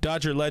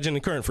Dodger legend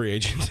and current free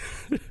agent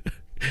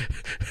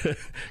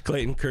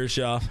Clayton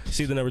Kershaw.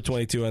 See the number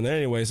 22 on there.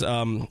 Anyways,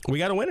 we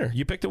got a winner.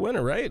 You picked a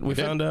winner, right? We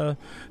found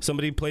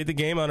somebody played the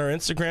game on our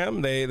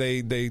Instagram.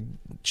 They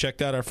checked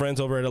out our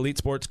friends over at Elite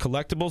Sports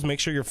Collectibles. Make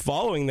sure you're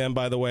following them,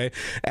 by the way,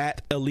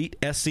 at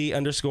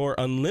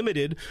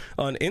EliteSC_Unlimited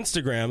on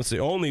Instagram. It's the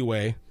only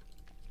way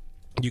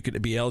you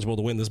could be eligible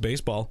to win this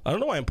baseball. I don't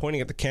know why I'm pointing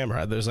at the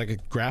camera. There's like a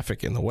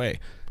graphic in the way.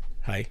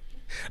 Hi.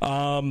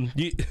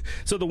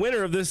 So the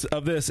winner of this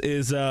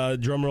is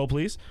drum roll,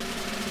 please.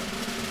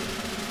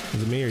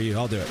 Is it me or you?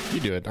 I'll do it.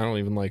 You do it. I don't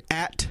even like.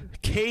 At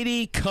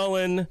Katie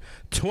Cullen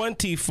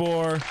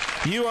 24.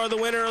 You are the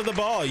winner of the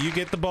ball. You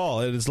get the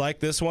ball. It is like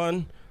this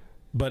one,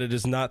 but it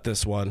is not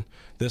this one.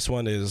 This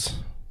one is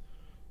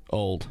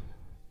old.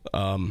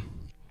 I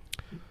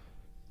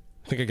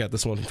think I got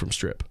this one from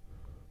Strip.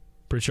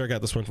 Pretty sure I got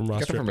this one from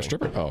Ross. Got it from a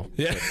stripper? Oh.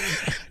 Yeah.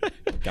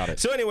 Got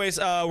it. So anyways,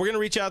 we're going to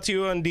reach out to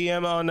you on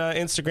DM on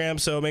Instagram,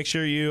 so make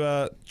sure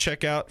you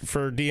check out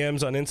for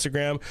DMs on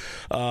Instagram.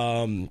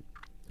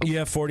 You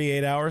have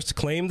 48 hours to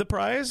claim the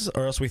prize,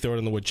 or else we throw it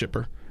in the wood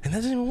chipper. And that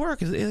doesn't even work.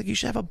 You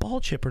should have a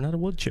ball chipper, not a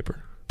wood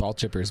chipper. Ball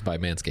chippers by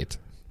Manscaped.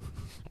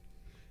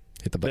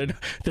 Hit the button.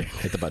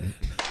 Hit the button.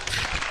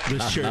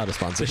 Not a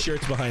sponsor. The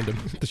shirt's behind him.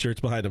 The shirt's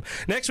behind him.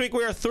 Next week,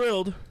 we are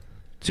thrilled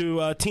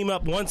to team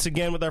up once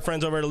again with our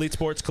friends over at Elite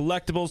Sports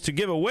Collectibles to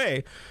give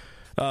away.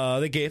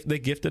 They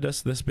gifted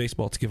us this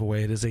baseball to give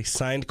away. It is a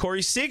signed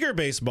Corey Seager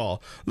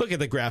baseball. Look at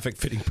the graphic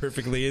fitting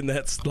perfectly in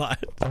that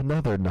slot.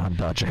 Another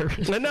non-Dodger.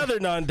 Another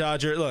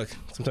non-Dodger. Look,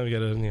 sometimes you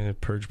got a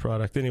purge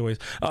product. Anyways,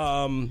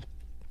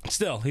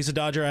 still, he's a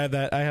Dodger. I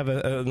have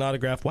an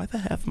autograph. Why the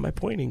heck am I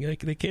pointing?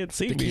 They can't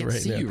see me right now. They can't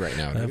see you right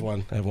now. I have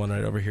one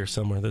right over here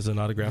somewhere. There's an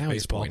autograph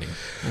baseball.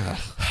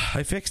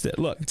 I fixed it.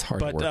 Look, it's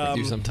hard to work with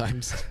you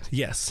sometimes.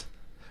 Yes,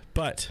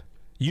 but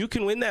you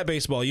can win that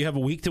baseball. You have a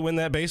week to win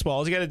that baseball.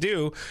 All you got to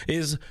do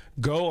is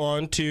go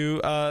on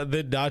to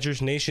the Dodgers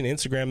Nation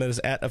Instagram. That is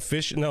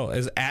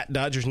at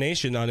Dodgers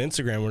Nation on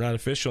Instagram. We're not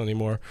official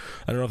anymore.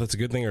 I don't know if that's a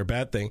good thing or a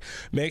bad thing.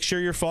 Make sure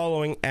you're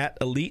following at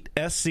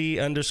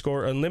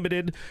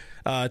EliteSC_Unlimited.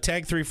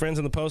 Tag 3 friends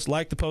in the post,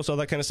 like the post, all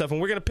that kind of stuff.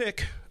 And we're going to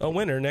pick a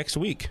winner next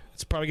week.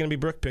 It's probably going to be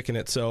Brooke picking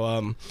it.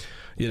 So,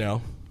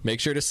 make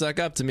sure to suck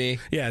up to me.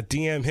 Yeah,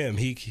 DM him.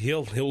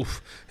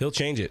 He'll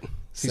change it.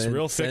 He's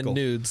real fickle. Send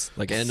nudes,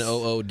 like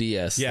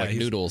NOODS, yeah, like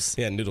noodles.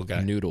 Yeah, noodle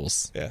guy.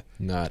 Noodles. Yeah.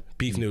 Not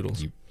beef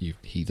noodles. You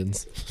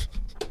heathens.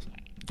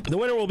 The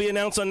winner will be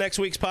announced on next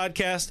week's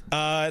podcast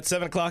at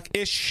 7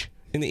 o'clock-ish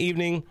in the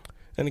evening.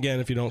 And again,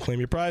 if you don't claim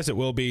your prize, it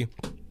will be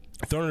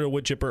thrown into a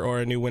wood chipper or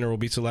a new winner will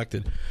be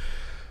selected.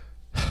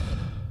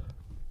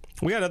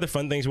 We got other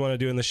fun things we want to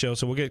do in the show,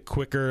 so we'll get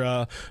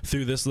quicker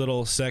through this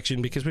little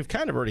section because we've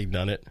kind of already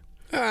done it.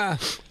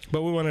 But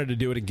we wanted to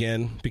do it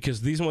again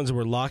because these ones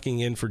we're locking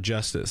in for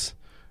justice.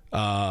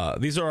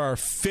 These are our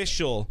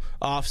official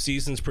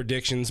off-seasons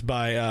predictions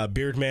by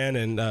Beardman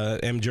and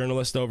M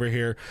Journalist over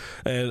here.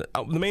 And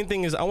the main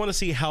thing is I want to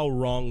see how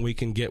wrong we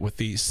can get with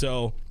these.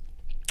 So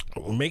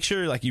make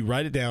sure like you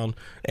write it down,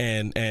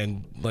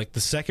 and like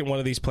the second one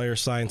of these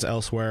players signs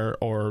elsewhere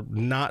or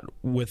not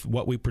with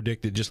what we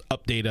predicted, just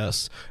update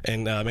us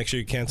and make sure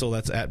you cancel.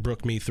 That's at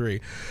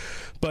BrookMe3.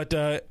 But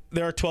there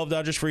are 12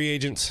 Dodgers free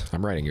agents.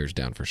 I'm writing yours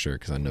down for sure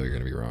because I know you're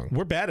going to be wrong.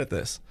 We're bad at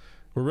this.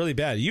 We're really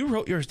bad. You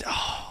wrote yours.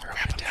 Oh,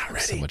 crap, I'm not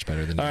ready. So much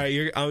better than all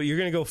you. right, you're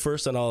going to go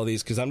first on all of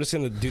these because I'm just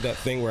going to do that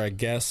thing where I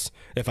guess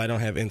if I don't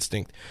have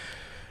instinct.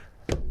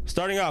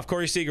 Starting off,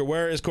 Corey Seager.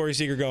 Where is Corey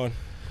Seager going?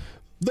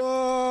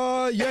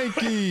 The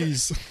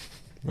Yankees.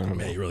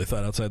 Man, you really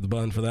thought outside the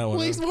bun for that one.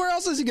 Well, where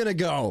else is he going to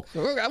go?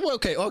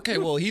 Okay.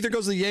 Well, he either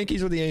goes to the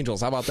Yankees or the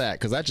Angels. How about that?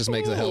 Because that just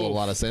makes a hell of a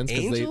lot of sense.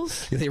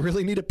 Angels? They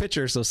really need a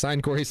pitcher, so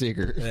sign Corey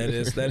Seager.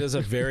 That is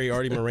a very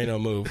Artie Moreno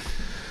move.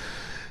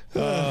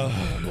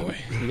 Oh boy!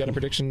 You got a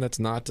prediction that's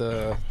not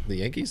the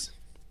Yankees?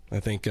 I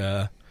think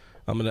I'm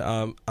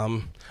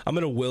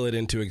gonna will it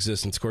into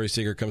existence. Corey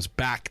Seager comes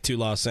back to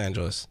Los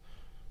Angeles.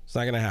 It's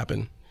not gonna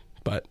happen,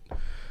 but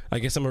I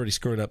guess I'm already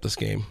screwing up this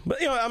game.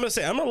 But, I'm going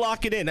to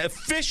lock it in.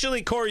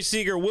 Officially, Corey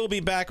Seager will be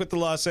back with the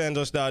Los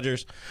Angeles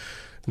Dodgers.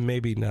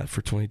 Maybe not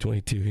for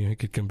 2022. He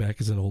could come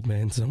back as an old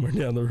man somewhere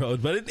down the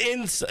road. But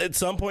at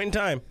some point in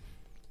time,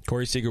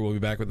 Corey Seager will be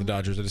back with the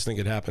Dodgers. I just think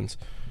it happens.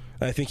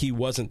 I think he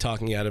wasn't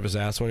talking out of his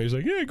ass when he was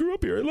like, yeah, I grew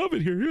up here. I love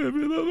it here. Yeah, I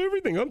love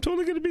everything. I'm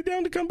totally going to be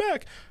down to come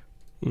back.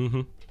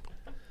 Mm-hmm.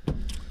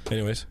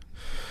 Anyways,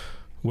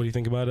 what do you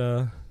think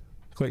about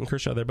Clayton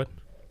Kershaw there, bud?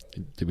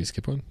 Did we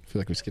skip one? I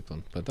feel like we skipped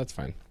one, but that's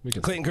fine. We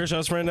can Clayton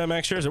Kershaw's friend,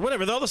 Max Scherzer.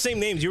 Whatever. They're all the same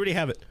names. You already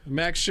have it.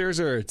 Max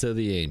Scherzer to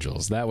the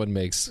Angels. That one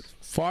makes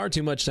far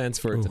too much sense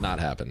for it to not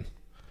happen.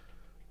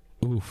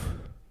 Oof.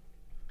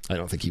 I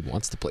don't think he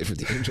wants to play for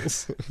the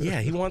Angels. Yeah,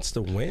 he wants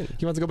to win.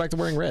 He wants to go back to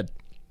wearing red.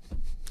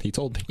 He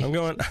told me. I'm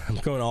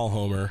going all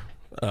homer.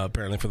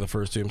 Apparently for the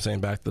first two, I'm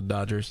saying back to the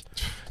Dodgers.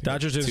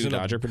 Dodgers two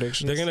Dodger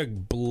predictions. They're going to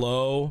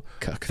blow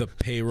the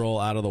payroll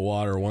out of the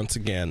water once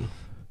again.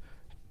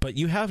 But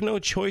you have no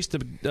choice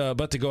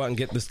but to go out and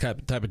get this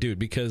type of dude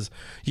because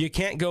you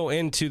can't go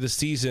into the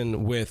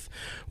season with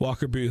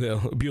Walker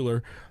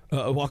Buehler.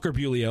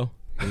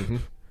 Mm-hmm.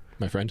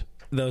 My friend.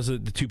 Those are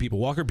the two people,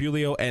 Walker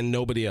Buehler and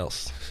nobody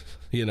else.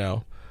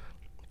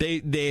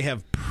 They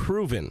have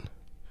proven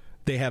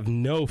they have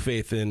no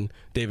faith in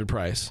David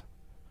Price,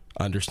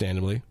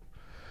 understandably.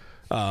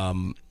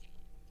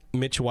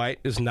 Mitch White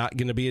is not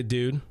going to be a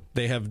dude.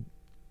 They have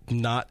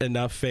not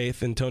enough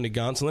faith in Tony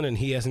Gonsolin, and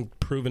he hasn't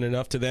proven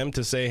enough to them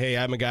to say, hey,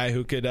 I'm a guy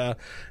who could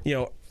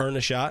earn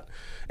a shot.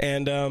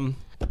 And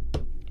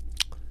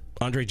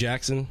Andre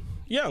Jackson,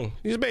 young,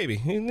 he's a baby.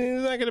 He's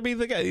not going to be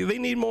the guy. They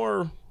need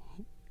more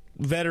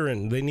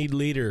veteran. They need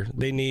leader.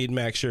 They need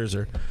Max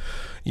Scherzer.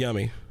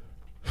 Yummy.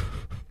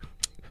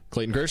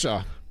 Clayton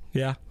Kershaw.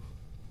 Yeah.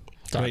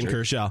 Dodger. Clayton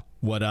Kershaw.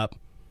 What up?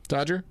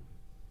 Dodger?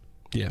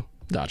 Yeah.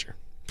 Dodger.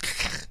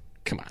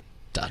 Come on.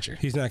 Dodger.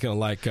 He's not going to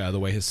like the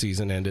way his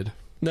season ended.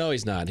 No,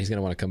 he's not. He's going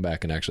to want to come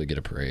back and actually get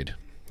a parade.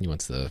 He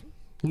wants the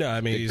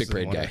big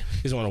parade guy.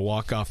 He doesn't want to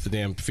walk off the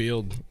damn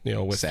field,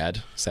 with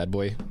sad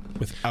boy.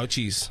 With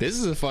ouchies. This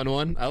is a fun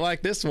one. I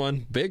like this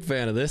one. Big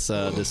fan of this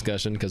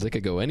discussion because it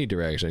could go any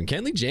direction.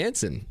 Kenley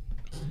Jansen.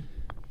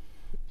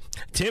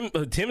 Tim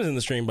is in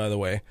the stream, by the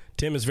way.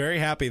 Tim is very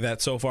happy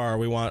that so far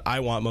I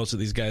want most of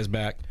these guys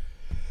back.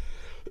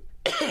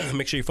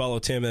 Make sure you follow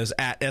Tim as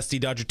at SD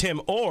Dodger Tim,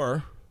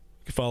 or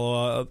you can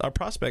follow our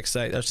prospect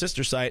site, our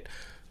sister site,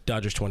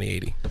 Dodgers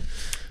 2080.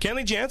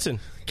 Kenley Jansen.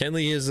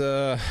 Kenley's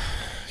going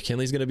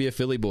to be a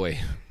Philly boy.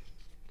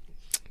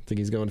 I think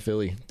he's going to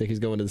Philly. I think he's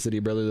going to the city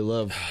of brotherly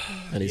love,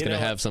 and he's going to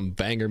have some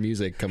banger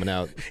music coming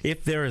out.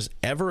 If there is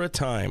ever a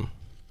time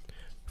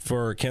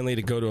for Kenley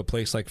to go to a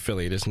place like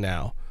Philly, it is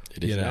now.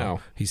 It is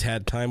now. He's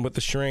had time with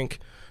the shrink.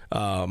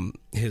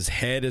 His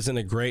head is in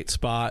a great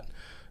spot.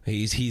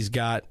 He's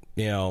got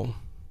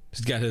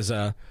his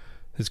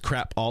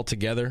crap all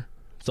together.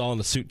 It's all in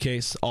a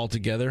suitcase all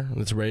together, and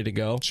it's ready to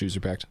go. Shoes are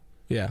packed.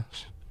 Yeah.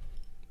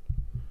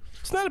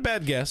 It's not a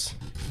bad guess.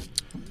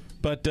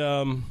 But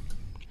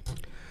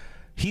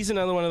he's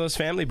another one of those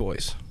family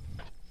boys.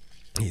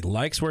 He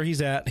likes where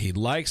he's at. He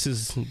likes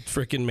his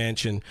freaking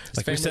mansion.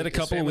 Like we said a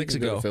couple of weeks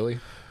ago.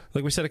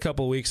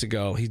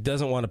 He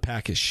doesn't want to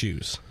pack his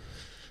shoes.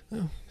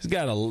 Oh.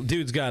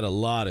 Dude's got a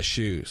lot of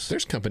shoes.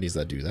 There's companies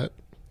that do that.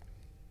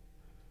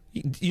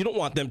 You don't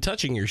want them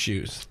touching your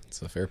shoes.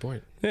 That's a fair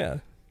point. Yeah.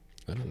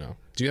 I don't know.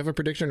 Do you have a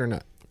prediction or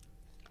not?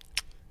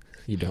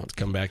 You don't. Let's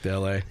come back to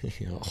LA.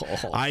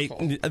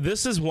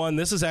 This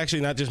is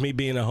actually not just me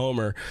being a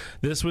homer.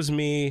 This was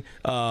me.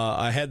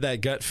 I had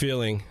that gut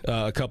feeling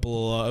I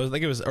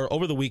think it was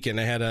over the weekend.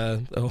 I had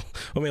a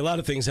lot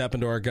of things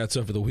happened to our guts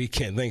over the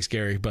weekend. Thanks,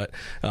 Gary. But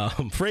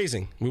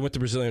phrasing. We went to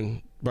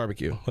Brazilian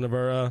barbecue. One of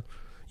our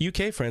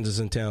UK friends is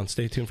in town.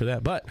 Stay tuned for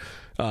that. But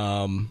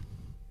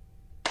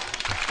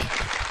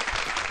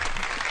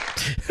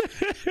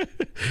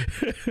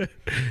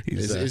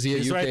he's he a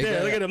he's UK right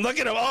there. guy? Look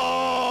at him.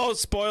 Oh,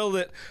 spoiled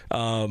it.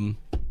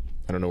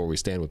 I don't know where we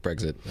stand with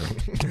Brexit.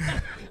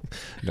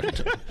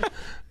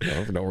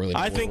 Don't really know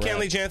I think where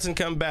we're Kenley at. Jansen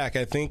come back.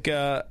 I think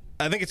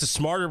it's a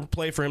smarter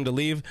play for him to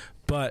leave,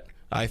 but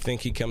I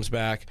think he comes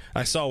back.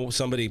 I saw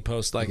somebody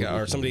post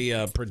or somebody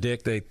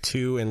predict a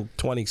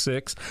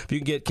 2-26. If you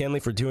can get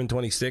Kenley for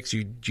 2-26,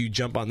 you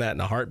jump on that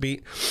in a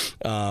heartbeat.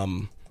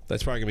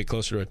 That's probably gonna be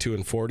closer to a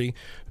 2-40.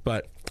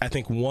 But I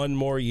think one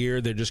more year,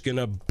 they're just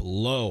gonna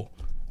blow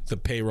the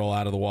payroll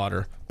out of the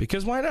water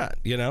because why not?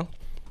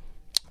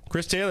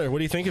 Chris Taylor, what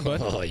do you think,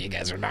 bud? Oh, you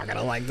guys are not going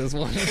to like this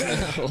one.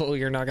 Oh,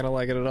 you're not going to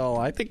like it at all.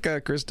 I think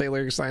Chris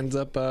Taylor signs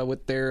up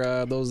with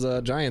their those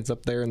Giants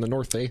up there in the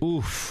North.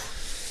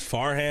 Oof.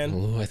 Farhan.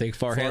 Ooh, I think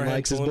Farhan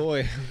likes his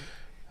boy.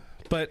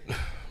 But,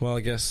 well, I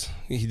guess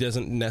he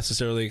doesn't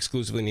necessarily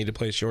exclusively need to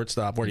play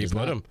shortstop. Where do you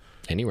put him?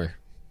 Anywhere.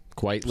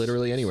 Quite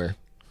literally anywhere.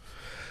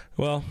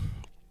 Well,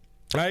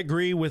 I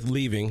agree with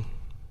leaving.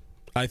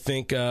 I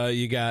think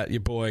you got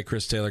your boy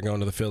Chris Taylor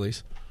going to the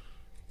Phillies.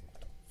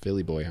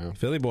 Philly boy, huh?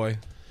 Philly boy.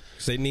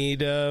 They need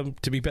to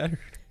be better.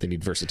 They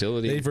need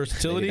versatility. They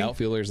need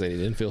outfielders. They need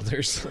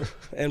infielders.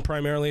 And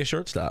primarily a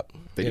shortstop.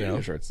 They need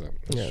a shortstop.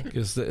 Yeah,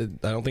 because I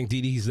don't think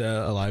Didi's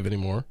alive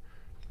anymore.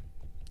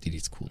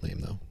 Didi's a cool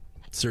name, though.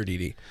 Sir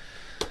Didi.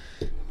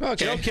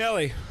 Okay. Joe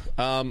Kelly.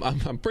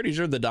 I'm pretty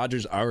sure the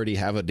Dodgers already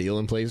have a deal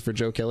in place for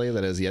Joe Kelly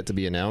that has yet to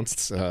be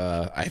announced.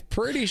 I'm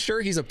pretty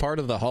sure he's a part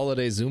of the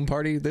holiday Zoom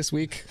party this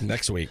week.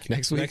 Next week.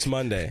 Next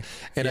Monday.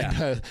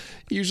 And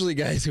usually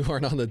guys who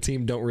aren't on the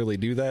team don't really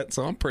do that,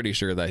 so I'm pretty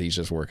sure that he's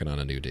just working on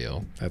a new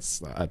deal.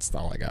 That's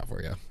all I got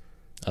for you.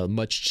 A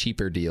much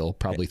cheaper deal,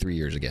 probably 3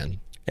 years again.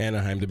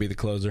 Anaheim to be the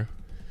closer.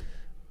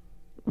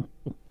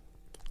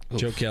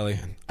 Joe Kelly.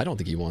 I don't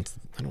think he wants to.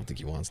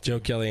 Joe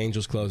Kelly,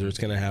 Angels closer. It's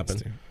going to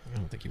happen. I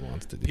don't think he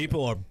wants to do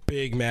People are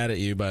big mad at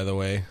you, by the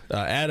way.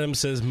 Adam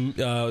says,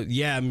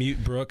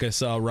 mute Brooke. I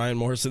saw Ryan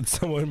Morrison,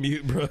 someone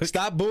mute Brooke.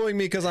 Stop booing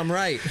me because I'm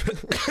right.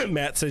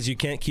 Matt says you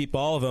can't keep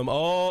all of them.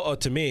 Oh,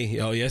 to me.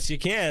 Oh, yes, you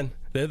can.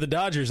 They're the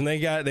Dodgers, and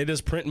they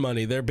just print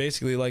money. They're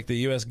basically like the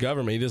U.S.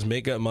 government. You just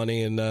make up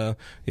money, and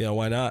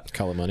why not?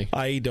 Call it money.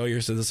 I.E. Doyer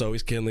says it's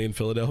always Kenley in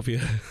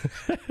Philadelphia.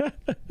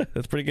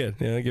 That's pretty good.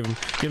 Yeah, give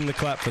him the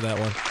clap for that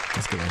one.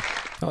 That's good.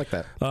 I like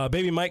that.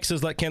 Baby Mike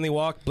says let Kenley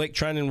walk. Blake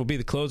Trinan will be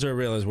the closer. I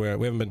realize we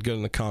haven't been good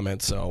in the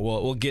comments, so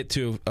we'll get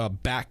to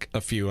back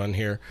a few on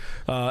here.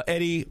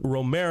 Eddie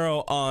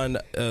Romero on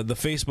the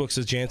Facebook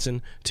says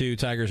Jansen to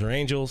Tigers or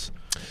Angels.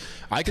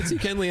 I could see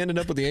Kenley ending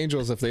up with the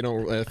Angels if they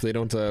don't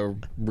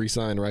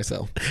re-sign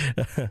Rysel.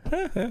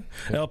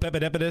 El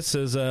Pepedepedes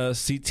says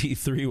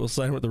CT3 will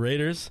sign with the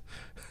Raiders.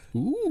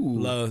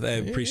 Ooh, I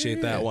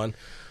appreciate that one.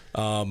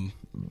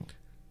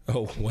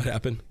 What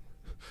happened?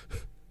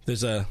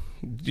 There's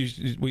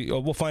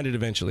we'll find it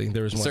eventually.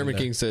 There was one. Sermon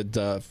King said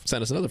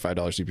send us another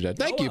 $5 super chat.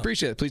 Thank you,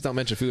 appreciate it. Please don't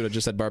mention food. I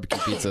just said barbecue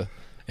pizza,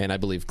 and I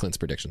believe Clint's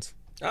predictions.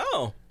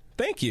 Oh,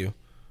 thank you.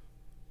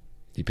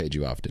 He paid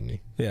you off, didn't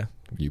he? Yeah.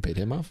 You paid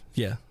him off?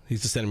 Yeah.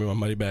 He's just sending me my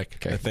money back,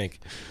 okay. I think.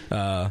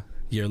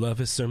 Your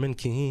love is Sermon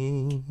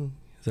King.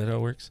 Is that how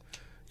it works?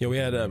 Yeah, we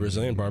had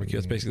Brazilian barbecue.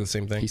 It's basically the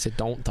same thing. He said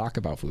don't talk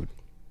about food.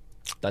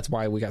 That's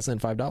why we got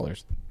sent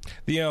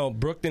 $5.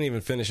 Brooke didn't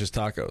even finish his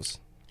tacos.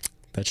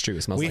 That's true.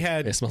 It smells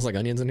like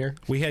onions in here.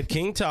 We had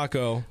King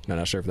Taco. I'm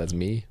not sure if that's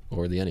me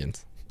or the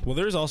onions. Well,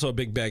 there's also a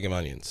big bag of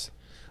onions.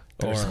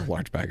 There's a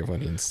large bag of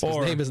onions. His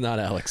name is not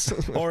Alex.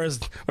 or as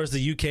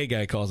the UK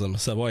guy calls them,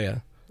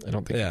 Savoya. I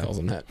don't think he calls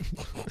him that.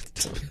 I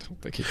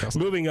don't think he calls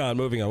him Moving on.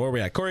 Where are we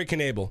at? Corey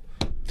Knebel.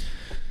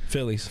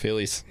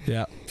 Phillies.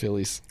 Yeah.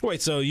 Phillies.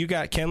 Wait, so you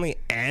got Kenley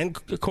and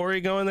Corey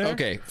going there?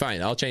 Okay,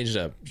 fine. I'll change it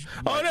up.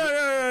 Oh,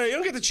 no. You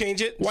don't get to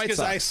change it. White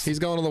Sox. He's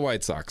going to the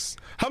White Sox.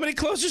 How many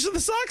closers do the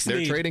Sox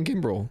need? They're trading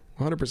Kimbrel.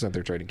 100%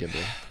 they're trading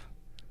Kimbrel.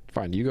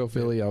 Fine, you go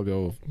Philly, I'll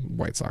go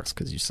White Sox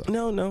because you suck.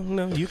 No.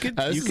 You could.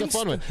 This is a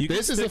fun one.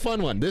 This is the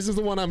fun one. This is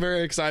the one I'm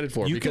very excited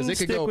for because it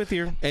could go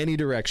any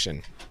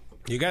direction.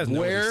 You guys know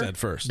what you said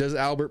first. Does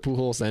Albert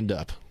Pujols end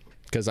up?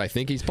 Because I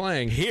think he's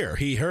playing. Here,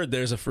 he heard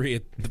there's a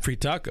free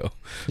taco.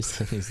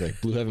 He's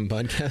like, Blue Heaven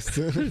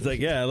Podcast. He's like,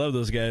 yeah, I love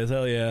those guys.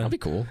 Hell yeah. That'll be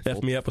cool.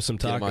 F me up with some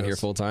tacos. Get him on here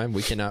full time.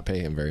 We cannot pay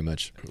him very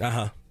much.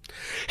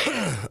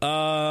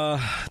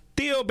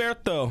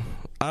 Theoberto.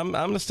 I'm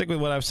going to stick with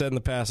what I've said in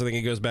the past. I think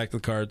he goes back to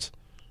the Cards.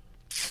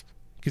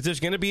 Because there's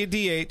going to be a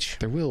DH.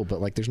 There will,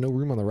 but there's no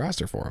room on the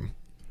roster for him.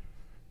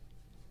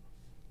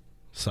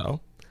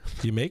 So?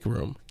 You make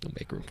room. You'll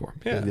make room for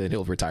him. Yeah. Then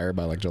he'll retire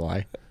by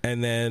July.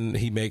 And then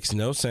he makes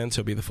no sense.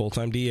 He'll be the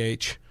full-time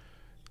DH,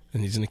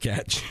 and he's going to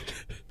catch.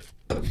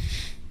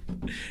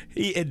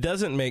 It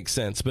doesn't make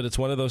sense, but it's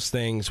one of those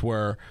things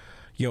where,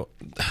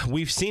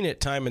 we've seen it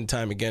time and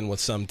time again with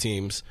some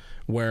teams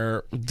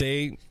where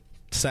they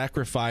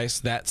sacrifice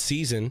that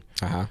season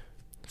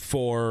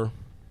for,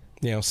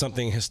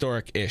 something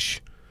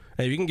historic-ish.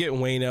 And if you can get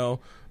Waino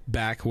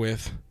back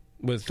with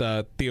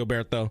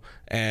Theoberto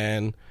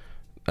and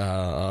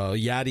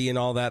Yachty and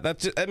all that.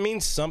 That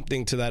means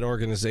something to that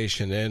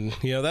organization, and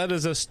that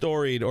is a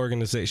storied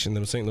organization,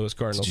 the St. Louis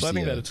Cardinals. So I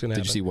think that it's going to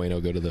happen. Did you see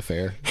Waino go to the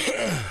fair?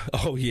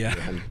 Oh yeah,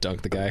 and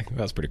dunk the guy. That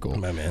was pretty cool.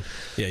 My man.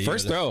 Yeah.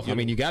 First throw. I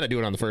mean, you got to do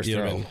it on the first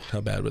throw.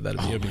 How bad would that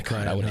be? You'd be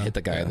crying. I would have hit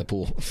the guy in the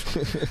pool.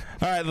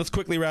 All right, let's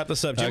quickly wrap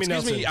this up. Jimmy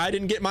Nelson. Excuse me, I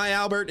didn't get my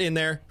Albert in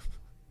there.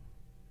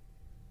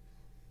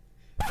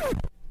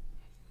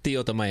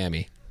 Theo to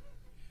Miami.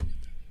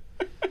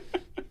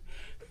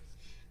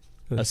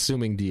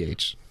 Assuming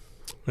DH.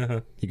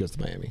 He goes to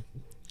Miami.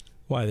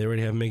 Why? They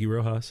already have Miggy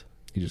Rojas.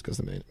 He just goes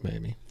to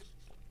Miami.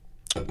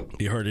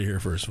 You heard it here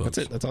first, folks.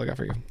 That's it. That's all I got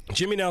for you.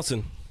 Jimmy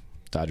Nelson.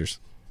 Dodgers.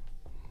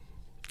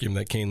 Give him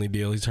that Canely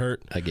deal. He's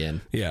hurt.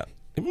 Again. Yeah.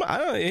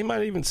 He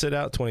might even sit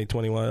out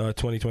 2021 or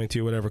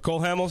 2022, whatever.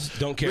 Cole Hamels,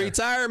 don't care.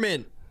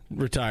 Retirement.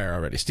 Retire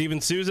already.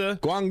 Steven Souza.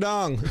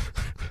 Guangdong.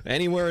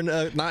 Anywhere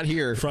not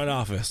here. Front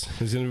office.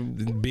 He's going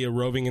to be a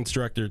roving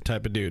instructor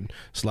type of dude.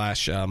 / what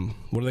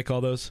do they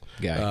call those?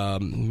 Guy.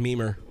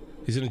 Memer.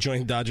 He's going to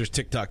join Dodgers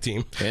TikTok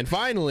team. And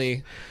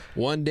finally,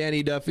 one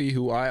Danny Duffy,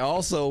 who I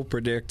also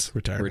predict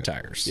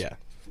retires. Yeah.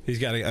 He's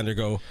got to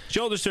undergo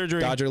shoulder surgery.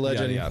 Dodger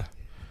legend. Yeah.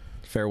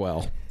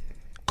 Farewell.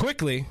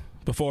 Quickly,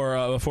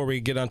 before we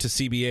get onto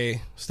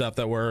CBA stuff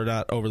that we're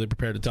not overly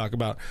prepared to talk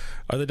about,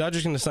 are the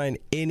Dodgers going to sign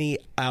any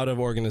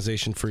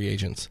out-of-organization free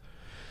agents?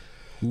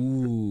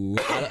 Ooh,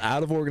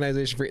 out of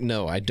organization free?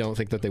 No, I don't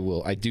think that they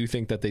will. I do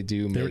think that they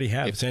do. They already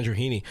have. It's Andrew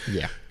Heaney.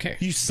 Yeah. Okay.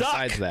 You suck.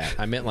 Besides that,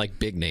 I meant like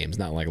big names,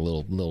 not like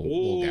little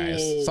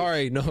guys.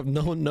 Sorry, no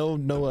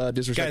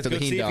disrespect Guys, to the go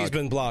Heen see dog. if he's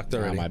been blocked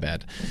already. My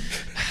bad.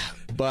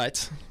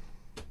 But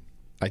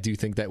I do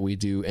think that we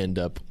do end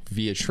up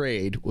via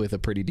trade with a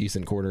pretty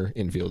decent corner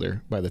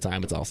infielder by the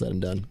time it's all said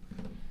and done.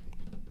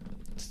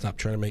 Stop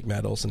trying to make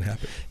Matt Olson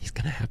happen. He's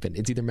going to happen.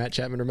 It's either Matt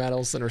Chapman or Matt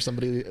Olson or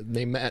somebody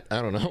named Matt.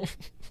 I don't know.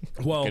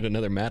 Well, get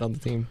another Matt on the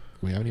team.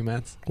 Do we have any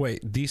Matts?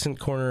 Wait, decent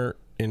corner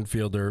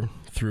infielder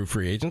through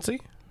free agency?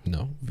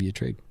 No, via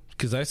trade.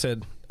 Because I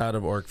said out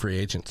of org free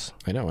agents.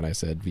 I know, and I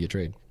said via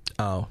trade.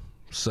 Oh,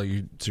 so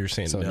you're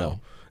saying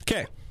no.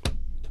 Okay.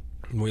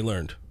 We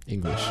learned.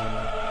 English.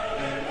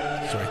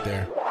 It's right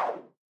there.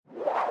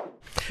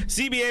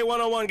 CBA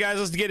 101, guys.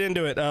 Let's get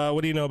into it.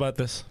 What do you know about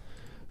this?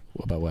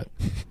 About what?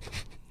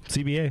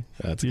 CBA.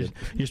 That's good.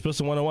 You're supposed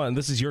to 101.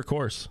 This is your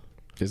course.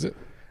 Is it?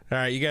 All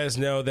right, you guys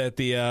know that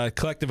the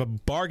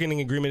collective bargaining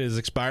agreement is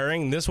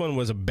expiring. This one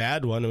was a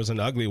bad one. It was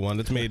an ugly one.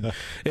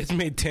 It's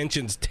made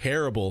tensions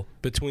terrible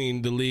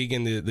between the league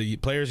and the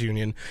players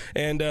union.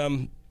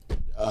 And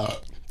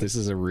this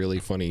is a really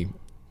funny.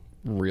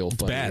 Real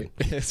funny. Bad.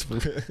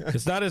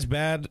 It's not as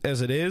bad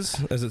as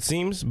it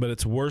seems, but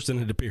it's worse than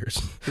it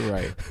appears.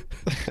 Right.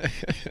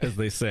 As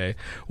they say.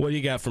 What do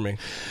you got for me?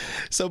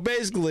 So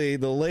basically,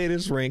 the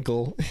latest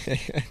wrinkle,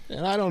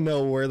 and I don't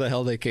know where the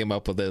hell they came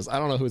up with this. I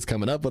don't know who's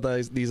coming up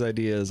with these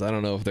ideas. I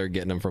don't know if they're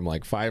getting them from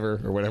like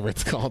Fiverr or whatever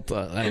it's called.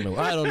 I don't know.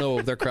 I don't know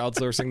if they're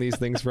crowdsourcing these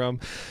things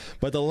from.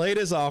 But the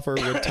latest offer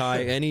would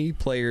tie any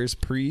player's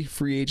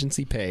pre-free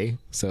agency pay,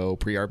 so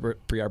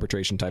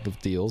pre-arbitration type of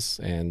deals,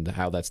 and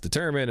how that's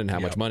determined and how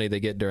much money they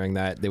get during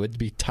that. They would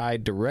be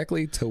tied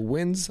directly to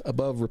wins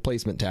above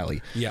replacement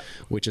tally,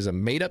 which is a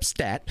made-up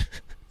stat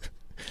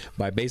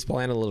by baseball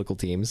analytical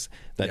teams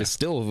that is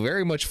still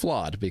very much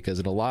flawed, because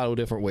in a lot of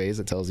different ways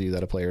it tells you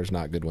that a player is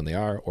not good when they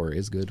are or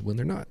is good when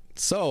they're not.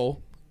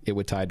 So it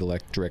would tie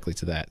directly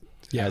to that.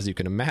 As you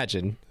can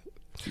imagine.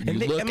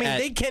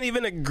 They can't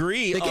even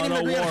agree. They can't even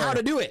agree on how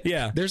to do it.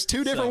 Yeah, there's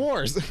two different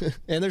wars,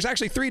 and there's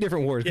actually three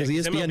different wars, because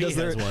ESPN does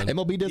their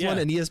MLB does one,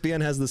 and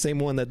ESPN has the same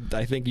one that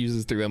I think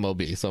uses through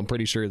MLB. So I'm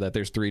pretty sure that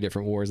there's three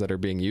different wars that are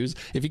being used.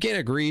 If you can't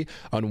agree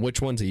on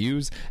which one to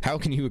use, how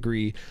can you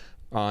agree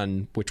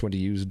on which one to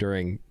use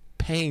during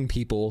paying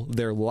people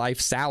their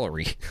life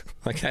salary?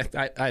 Like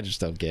I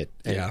just don't get.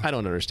 I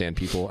don't understand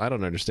people. I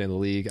don't understand the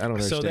league. I don't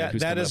understand. So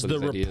that is the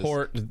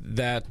report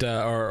that,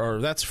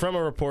 or that's from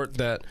a report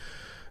that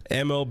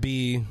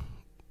MLB,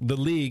 the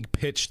league,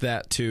 pitched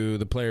that to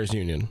the players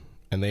union,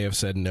 and they have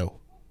said no.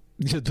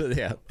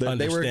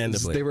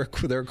 Understandably. They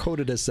were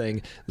quoted as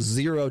saying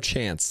zero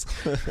chance.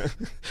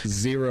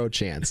 Zero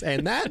chance.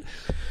 And that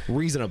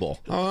reasonable.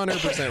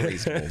 100%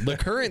 reasonable. The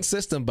current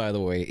system, by the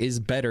way, is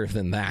better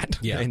than that.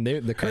 Yeah. And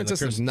the current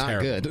system's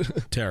not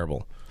good.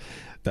 Terrible.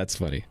 That's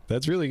funny.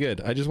 That's really good.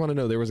 I just want to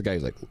know, there was a guy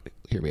who's like,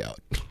 hear me out.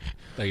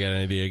 I got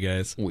an idea,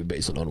 guys. We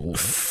base it on war.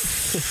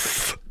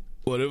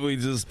 What if we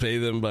just pay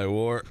them by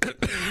war?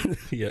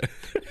 Yeah.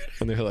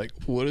 And they're like,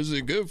 what is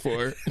it good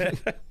for?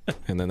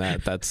 And then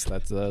that's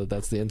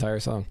the entire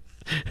song.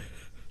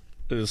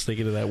 I was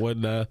thinking of that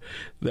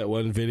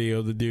one video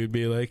of the dude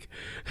being like,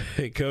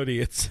 "Hey Cody,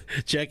 it's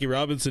Jackie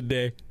Robinson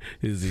Day.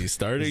 Is he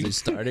starting?"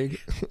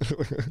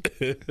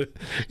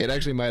 It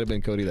actually might have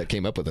been Cody that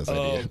came up with this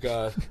idea. Oh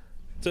God.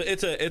 So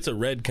it's a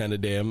red kind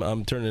of damn.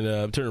 I'm turning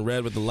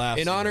red with the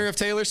laughs. In honor of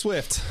Taylor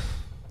Swift.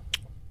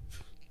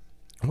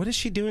 What is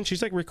she doing?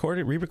 She's like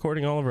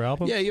re-recording all of her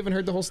albums? Yeah, you haven't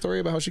heard the whole story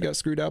about how she got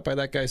screwed out by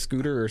that guy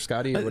Scooter or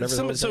Scotty or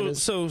whatever.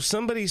 So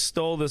somebody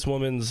stole this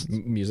woman's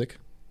music.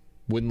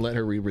 wouldn't let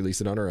her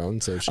re-release it on her own.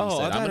 So she said,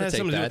 I'm going to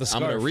take that.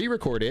 I'm going to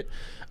re-record it.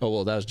 Oh,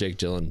 well, that was Jake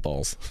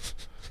Gyllenhaal's.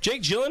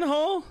 Jake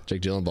Gyllenhaal?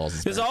 Jake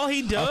Gyllenhaal's is all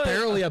he does.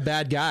 Apparently a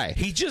bad guy.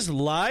 He just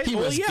lied. He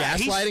was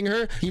gaslighting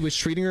her. He was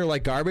treating her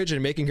like garbage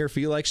and making her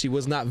feel like she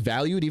was not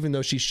valued, even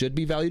though she should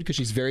be valued because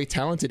she's very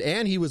talented.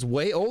 And he was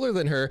way older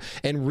than her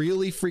and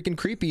really freaking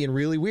creepy and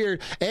really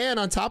weird. And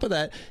on top of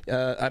that,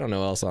 I don't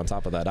know else on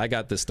top of that. I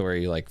got this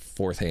story like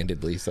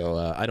fourth-handedly, so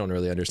I don't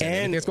really understand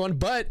anything that's going on.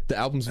 But the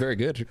album's very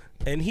good.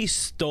 And he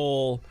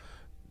stole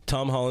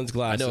Tom Holland's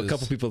glasses. I know a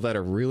couple people that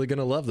are really going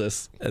to love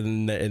this.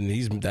 And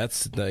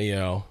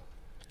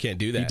can't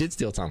do that. He did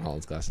steal Tom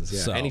Holland's glasses, yeah.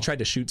 So, and he tried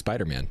to shoot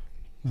Spider-Man.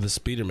 The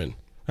Spiderman.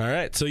 All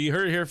right, so you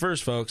heard it here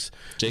first, folks.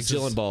 Jake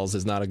Gyllenhaal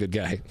is not a good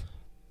guy.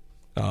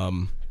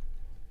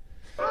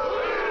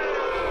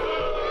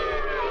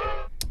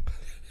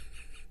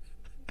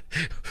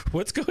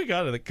 What's going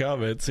on in the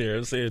comments here?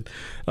 I'm saying,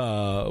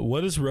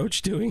 what is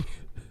Roach doing?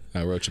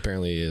 Roach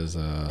apparently is...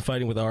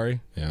 fighting with Ari.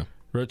 Yeah.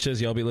 Roach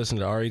says y'all be listening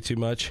to Ari too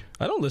much.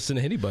 I don't listen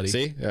to anybody.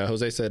 See,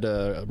 Jose said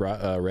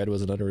Red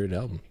was an underrated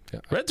album.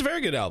 Yeah. Red's a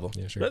very good album.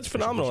 Yeah, sure. Red's a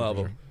phenomenal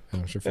album.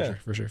 For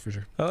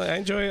sure. I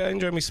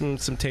enjoy me some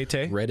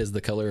Tay-Tay. Red is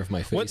the color of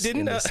my face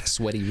in this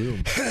sweaty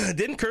room.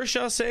 Didn't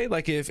Kershaw say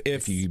like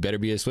if you better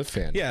be a Swift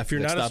fan? Yeah, if you're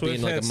not a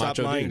Swift fan, stop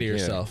lying to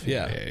yourself.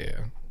 Yeah.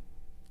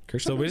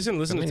 Kershaw, so we just gonna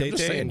listen to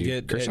Tay-Tay and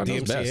get Kershaw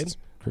knows DMCA'd? best.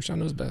 Kershaw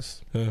knows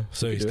best.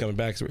 So he's coming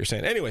back. Is what you're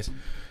saying. Anyways,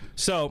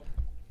 so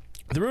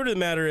the root of the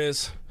matter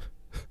is,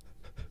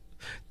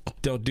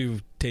 don't do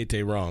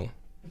Tay-Tay wrong.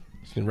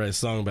 He's gonna write a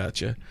song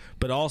about you.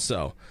 But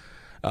also,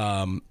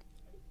 the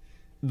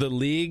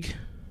league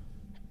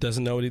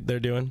doesn't know what they're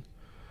doing.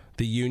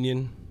 The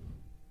union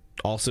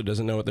also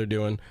doesn't know what they're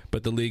doing,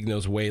 but the league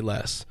knows way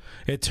less.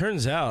 It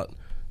turns out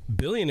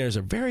billionaires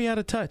are very out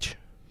of touch.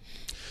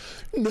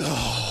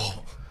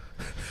 No.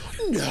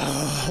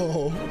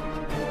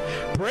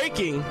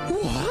 Breaking.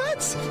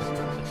 What?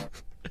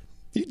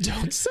 You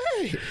don't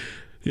say.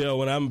 You know,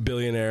 when I'm a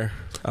billionaire,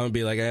 I'm going to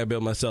be like, I got to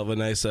build myself a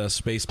nice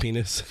space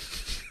penis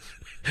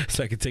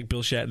so I can take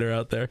Bill Shatner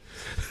out there.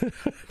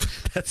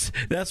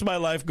 That's my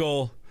life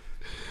goal.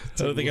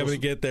 I don't think I'm going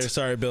to get there.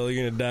 Sorry, Bill,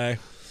 you're going to die.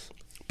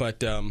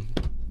 But,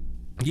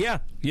 yeah,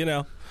 you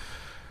know,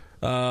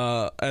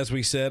 as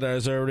we said,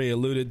 as I already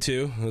alluded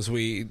to, as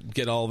we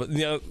get all of it,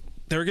 you know,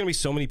 there are going to be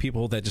so many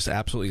people that just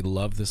absolutely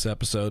love this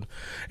episode,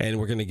 and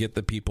we're going to get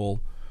the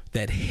people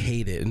that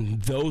hate it,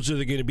 and those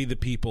are going to be the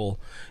people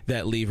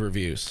that leave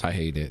reviews. I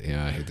hate it.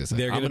 Yeah, I hate this.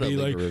 They're going to be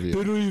like, they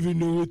don't even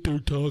know what they're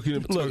talking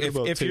about. Look,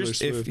 if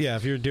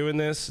you're doing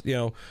this, you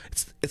know,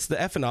 it's the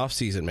effing off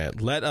season, man.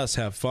 Let us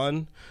have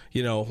fun.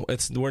 You know,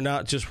 we're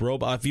not just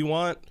robot. If you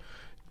want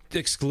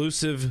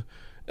exclusively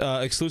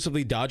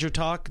Dodger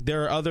talk,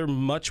 there are other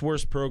much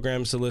worse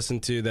programs to listen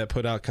to that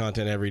put out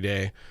content every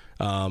day.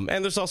 And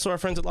there's also our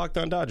friends at Locked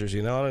On Dodgers.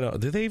 You know, I don't know.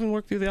 Did they even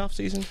work through the off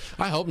season?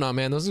 I hope not,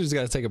 man. Those dudes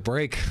got to take a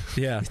break.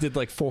 Yeah, they did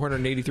like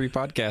 483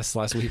 podcasts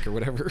last week or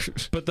whatever.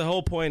 But the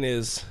whole point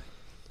is,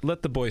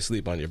 let the boy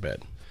sleep on your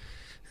bed.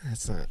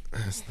 That's not.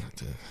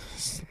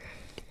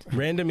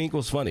 Random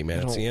equals funny,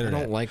 man. It's the internet.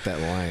 I don't like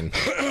that line.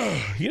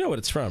 You know what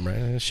it's from, right?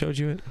 I showed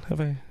you it. Have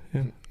I?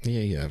 Yeah.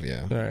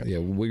 Yeah. All right. Yeah,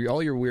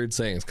 all your weird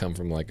sayings come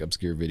from like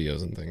obscure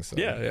videos and things. So,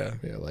 yeah.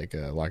 Like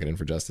Lock It In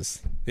for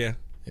Justice. Yeah.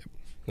 Yep.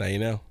 Now you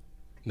know.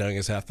 Knowing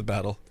is half the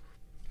battle.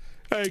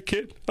 Hey,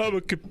 kid, I'm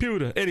a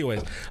computer.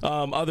 Anyways,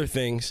 other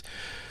things.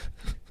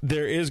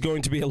 There is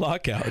going to be a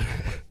lockout.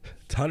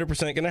 It's 100%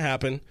 going to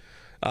happen.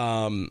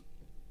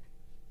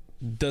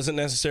 Doesn't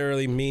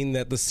necessarily mean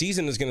that the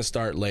season is going to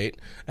start late.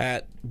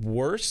 At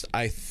worst,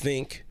 I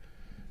think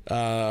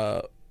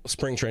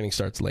spring training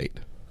starts late.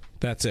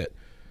 That's it.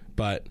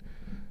 But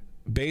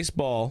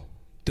baseball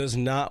does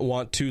not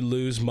want to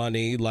lose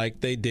money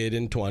like they did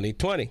in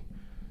 2020.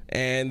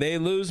 And they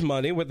lose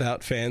money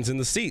without fans in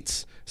the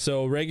seats.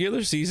 So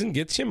regular season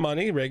gets you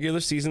money.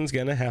 Regular season's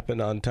going to happen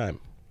on time.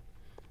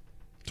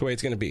 That's the way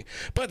it's going to be.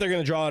 But they're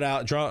going to draw it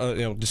out,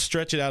 just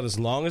stretch it out as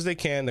long as they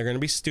can. They're going to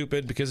be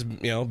stupid because,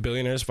 you know,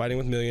 billionaires fighting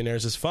with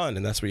millionaires is fun,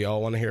 and that's what you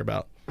all want to hear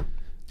about. Do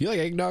you like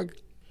eggnog?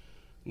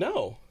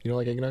 No. You don't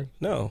like eggnog?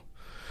 No.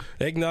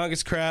 Eggnog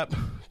is crap.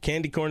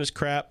 Candy corn is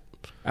crap.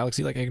 Alex,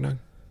 you like eggnog?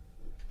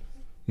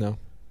 No.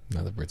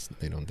 No, the Brits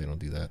they don't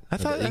do that. I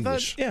thought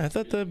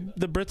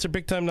the Brits are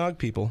big time nog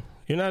people.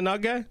 You're not a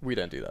nog guy? We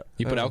don't do that.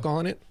 You put alcohol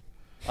in it?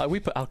 We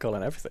put alcohol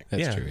in everything.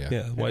 That's true.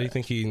 Yeah. Why do you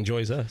think he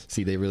enjoys us?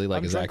 See, they really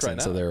like his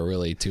accent, so they're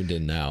really tuned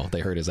in now.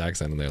 They heard his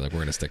accent and they're like, we're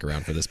going to stick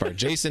around for this part.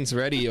 Jason's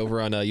ready over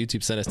on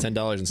YouTube sent us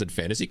 $10 and said,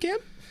 fantasy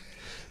camp?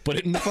 Put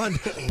it in the fund.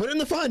 Put it in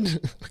the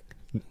fund.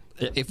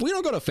 If we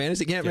don't go to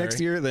fantasy camp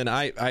next year, then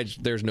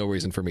there's no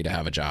reason for me to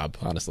have a job,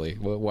 honestly.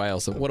 Why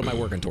else? What am I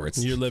working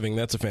towards? You're living.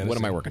 That's a fantasy. What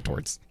am I working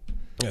towards?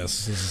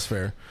 Yes, this is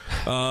fair.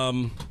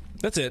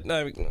 That's it.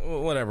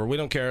 Whatever. We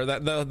don't care.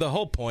 That the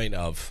whole point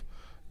of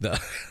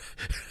the...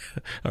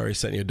 I already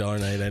sent you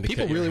 $1.99.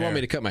 People really want me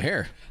to cut my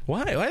hair.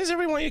 Why? Why does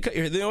everyone want you to cut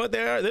your hair? You know what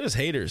they are? They're just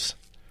haters.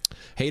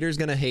 Haters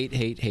gonna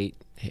hate.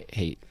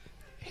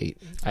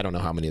 I don't know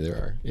how many there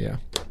are. Yeah.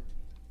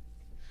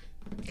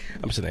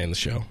 I'm just gonna end the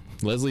show.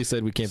 Leslie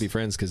said we can't be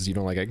friends because you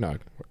don't like eggnog.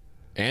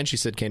 And she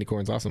said candy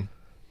corn's awesome.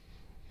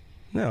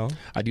 No.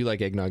 I do like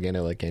eggnog and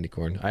I like candy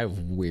corn. I have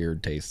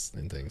weird tastes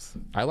in things.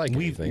 I like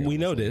anything. We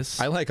notice.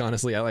 I like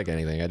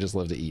anything. I just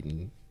love to eat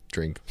and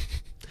drink.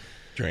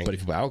 But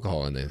if you put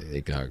alcohol in the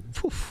eggnog,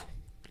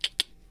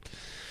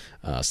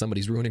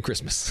 somebody's ruining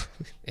Christmas.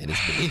 And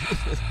it's me.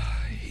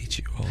 I hate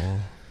you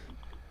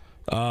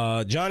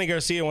all. Johnny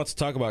Garcia wants to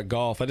talk about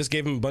golf. I just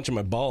gave him a bunch of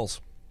my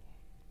balls.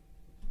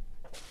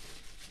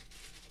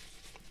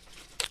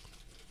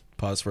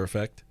 Pause for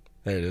effect.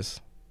 There it is.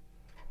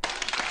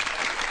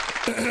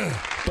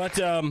 But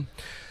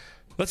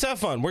let's have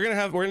fun. We're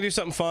gonna do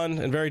something fun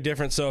and very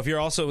different. So if you're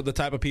also the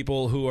type of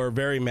people who are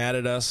very mad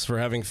at us for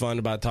having fun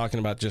about talking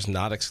about just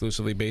not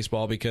exclusively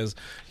baseball, because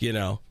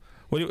we're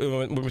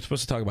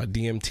supposed to talk about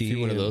DMT. If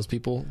you're one of those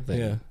people,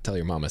 then tell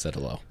your mom I said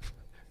hello.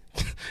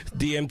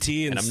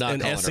 DMT and I'm not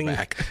calling her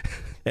back.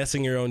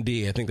 Essing your own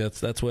D. I think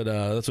that's what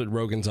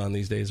Rogan's on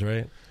these days,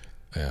 right?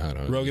 Yeah, I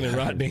don't know. Rogan and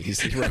Rodney.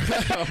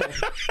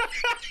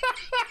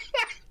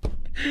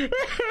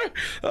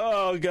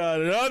 Oh,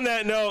 God. And on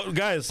that note,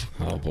 guys,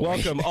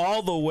 welcome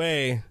all the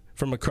way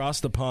from across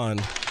the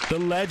pond, the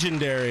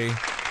legendary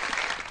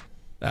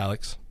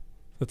Alex.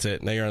 That's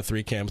it. Now you're on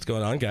 3 cam. What's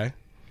going on, guy?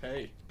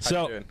 Hey.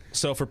 How you doing?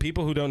 So for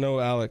people who don't know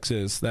who Alex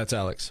is, that's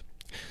Alex.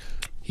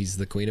 He's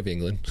the Queen of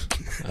England.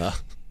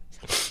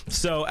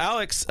 So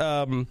Alex,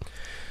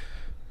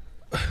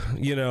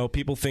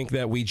 people think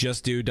that we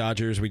just do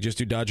Dodgers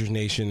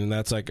Nation, and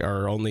that's like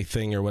our only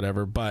thing or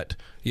whatever. But,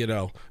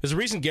 there's a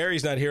reason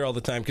Gary's not here all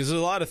the time, because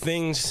there's a lot of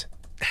things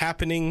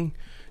happening.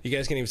 You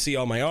guys can't even see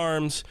all my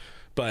arms,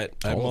 but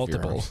I have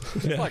multiple.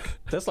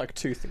 There's like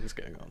 2 things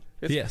going on.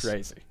 It's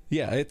crazy.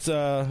 Yeah, it's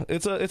a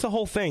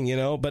whole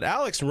thing, But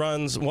Alex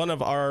runs one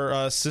of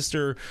our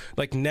sister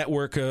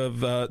network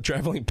of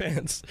traveling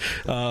pants.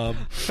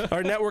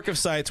 Our network of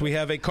sites. We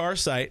have a car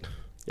site,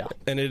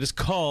 and it is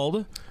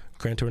called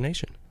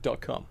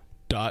GranTourNation.com.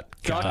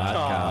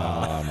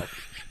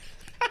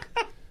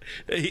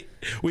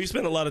 We've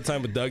spent a lot of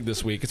time with Doug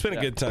this week. It's been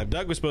a good time.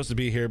 Doug was supposed to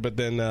be here, but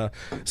then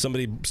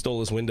somebody stole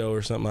his window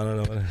or something. I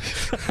don't know.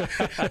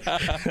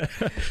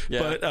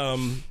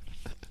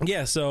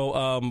 But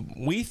so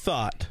we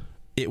thought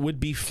it would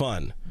be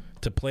fun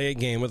to play a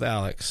game with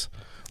Alex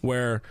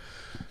where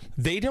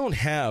they don't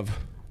have,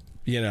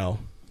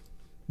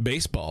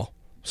 baseball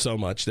so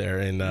much there,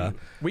 and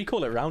we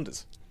call it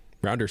rounders.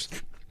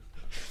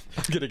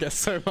 I'm going to get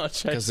so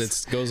much hate. Because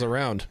it goes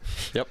around.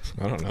 Yep.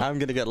 I don't know. I'm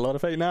going to get a lot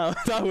of hate now.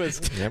 That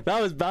was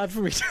bad for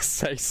me to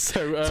say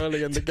so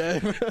early in the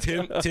game.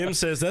 Tim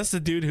says, that's the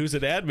dude who's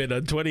an admin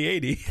on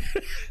 2080.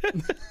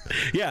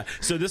 Yeah,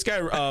 so this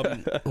guy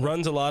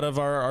runs a lot of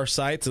our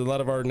sites, a lot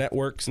of our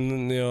networks,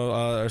 and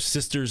our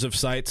sisters of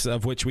sites,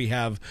 of which we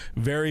have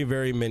very,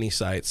 very many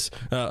sites.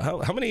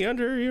 How many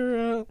under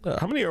your?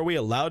 How many are we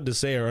allowed to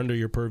say are under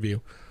your purview?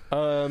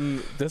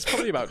 There's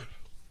probably about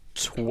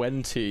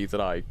 20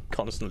 that I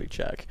constantly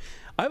check.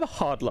 I have a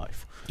hard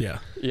life. Yeah.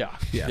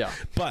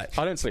 But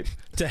I don't sleep.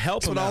 To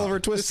help him out,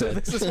 Oliver Twist said.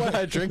 This is why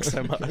I drink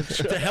so much.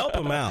 To help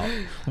him out,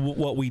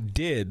 what we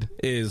did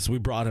is we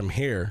brought him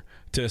here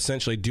to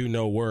essentially do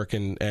no work,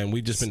 and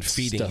we've just been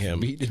feeding him.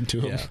 Meat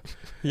into him.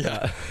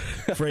 Yeah.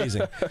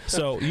 Phrasing.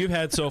 So you've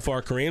had so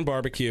far Korean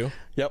barbecue.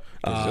 Yep.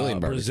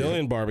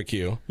 Brazilian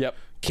barbecue. Yep.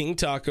 King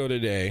Taco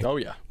today. Oh,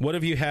 yeah. What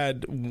have you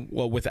had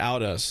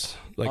without us?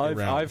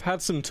 I've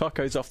had some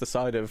tacos off the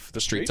side of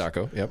the Street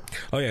taco. Yep.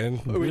 Oh, yeah.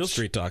 Real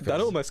street tacos.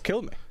 That almost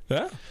killed me.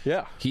 Yeah?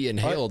 Yeah. He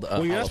inhaled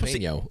you're not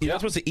jalapeno. You're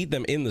not supposed to eat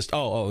them in the...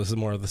 Oh, this is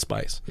more of the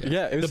spice.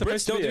 Yeah. It was the Brits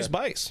supposed to don't be do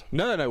spice.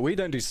 No, we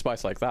don't do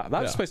spice like that.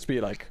 That's supposed to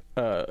be like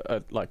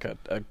a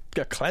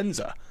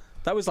cleanser.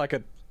 That was like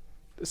a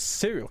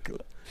serial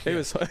killer. It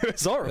was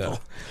horrible. Yeah.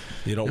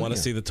 You don't want to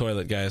see the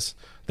toilet, guys.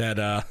 That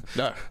no,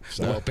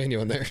 there's no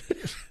jalapeno in there.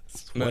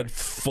 Went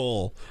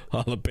full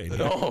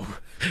jalapeno.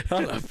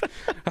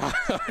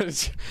 Well,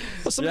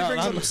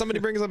 somebody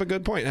brings up a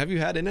good point. Have you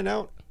had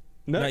In-N-Out?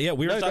 No,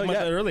 we were talking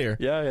about that earlier.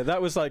 Yeah,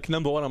 that was like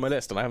number 1 on my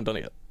list, and I haven't done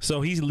it yet.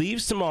 So he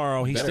leaves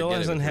tomorrow. He still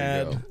hasn't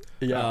had.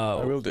 Yeah,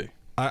 I will do.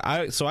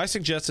 So I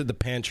suggested the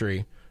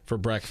pantry for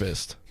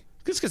breakfast,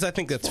 just because I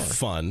think that's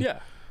fun. Yeah,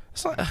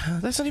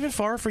 that's not even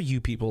far for you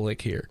people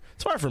here.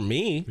 It's far for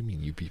me. What do you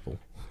mean, you people?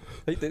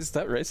 Is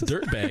that racist?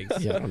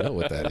 Dirtbags. Yeah, I don't know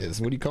what that is.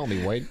 What do you call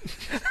me, white?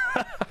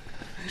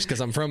 Just because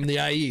I'm from the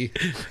IE.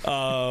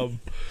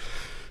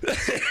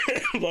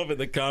 Loving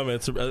the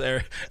comments.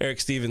 Eric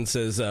Stevens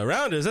says,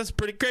 Rounders, that's a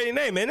pretty crazy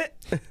name, isn't it?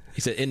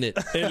 He said, isn't it?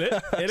 Isn't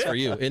it? It's for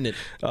you, isn't it?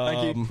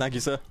 Thank you,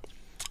 sir.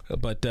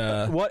 But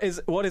what is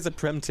a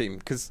Prem team?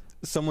 Because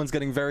someone's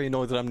getting very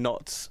annoyed that I'm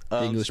not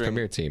the English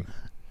Premier team.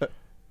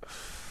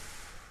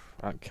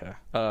 Okay.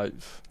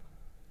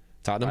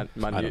 Tottenham?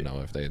 I don't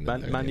know if they...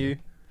 Man U?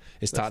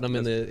 Is Tottenham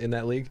in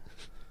that league?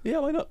 Yeah,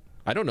 why not?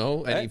 I don't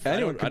know.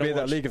 Anyone could be in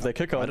that league if they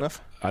kick hard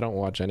enough. I don't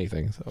watch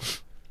anything, so...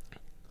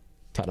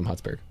 Tottenham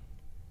Hotspur.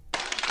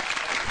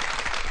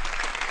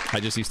 I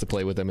just used to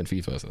play with them in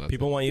FIFA. So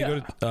people want you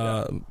to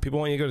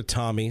go to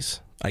Tommy's.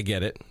 I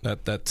get it.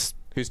 That's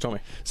Who's Tommy?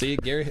 See,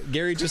 Gary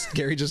just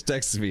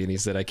texted me and he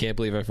said, I can't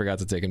believe I forgot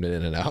to take him to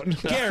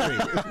In-N-Out. Gary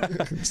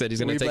said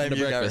he's going to take him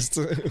to breakfast.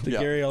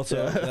 Gary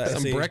also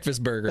Some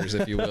breakfast burgers,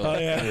 if you will.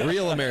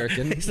 Real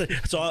American.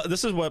 So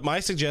this is what my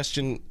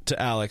suggestion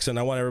to Alex, and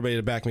I want everybody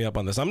to back me up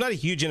on this. I'm not a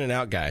huge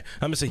In-N-Out guy.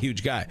 I'm just a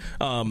huge guy.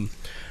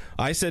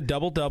 I said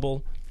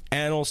double,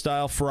 animal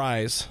style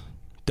fries.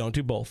 Don't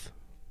do both.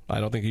 I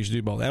don't think you should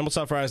do both. Animal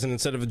style fries, and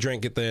instead of a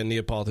drink, get the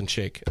Neapolitan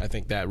shake. I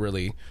think that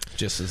really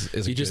just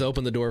is you just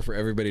open the door for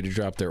everybody to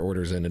drop their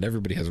orders in, and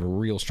everybody has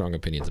real strong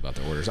opinions about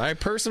their orders. I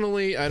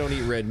don't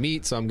eat red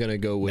meat, so I'm going to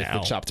go with the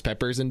chopped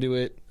peppers into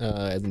it,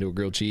 into a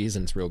grilled cheese,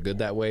 and it's real good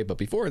that way. But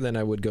before then,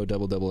 I would go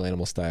double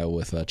animal style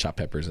with chopped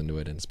peppers into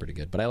it, and it's pretty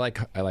good. But I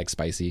like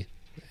spicy.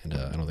 And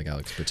I don't think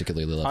Alex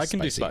particularly loves spicy. I can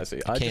do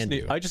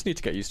spicy. I just need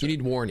to get used to it. You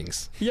need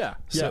warnings. Yeah.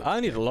 I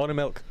need a lot of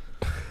milk.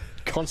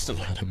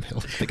 Constantly.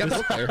 They got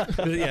milk there.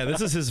 Yeah, this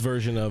is his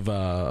version of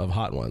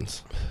Hot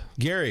Ones.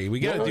 Gary, we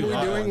got to do. What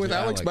are we doing with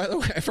Alex? By the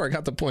way, I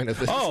forgot the point of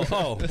this.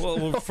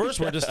 Well, first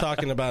we're just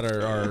talking about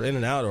our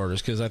In-N-Out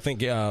orders because I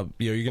think you're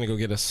going to go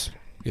get us.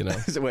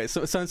 Wait,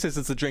 so someone says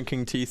it's a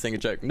drinking tea thing a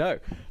joke. No,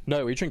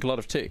 we drink a lot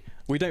of tea.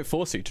 We don't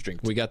force you to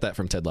drink tea. We got that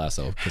from Ted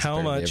Lasso.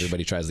 How much?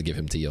 Everybody tries to give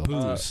him tea.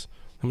 Booze.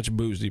 How much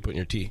booze do you put in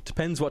your tea?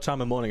 Depends what time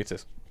of morning it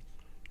is.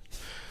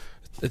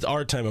 It's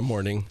our time of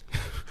morning.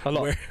 A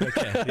lot.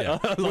 Okay, yeah.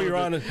 You're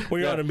on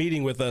a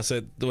meeting with us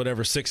at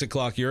whatever 6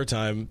 o'clock your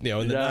time,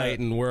 in the night,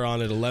 and we're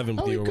on at 11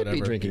 or whatever. Could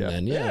be drinking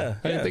then. Yeah.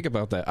 I didn't think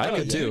about that. I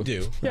could too. You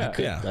do.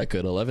 Yeah, I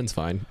could. 11's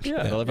fine.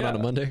 Yeah, 11 on a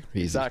Monday.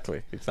 Easy.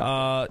 Exactly.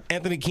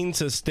 Anthony Keene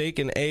says steak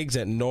and eggs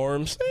at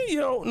Norm's.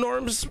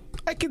 Norm's.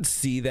 I could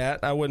see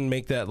that. I wouldn't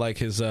make that like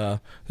his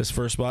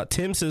first spot.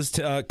 Tim says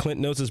Clint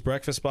knows his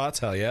breakfast spots.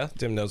 Hell yeah,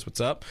 Tim knows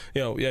what's up.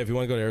 If you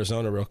want to go to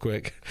Arizona real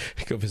quick,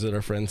 go visit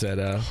our friends at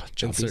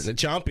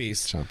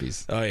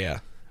Chompies. Oh yeah.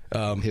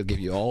 He'll give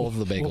you all of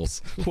the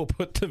bagels. We'll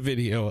put the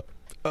video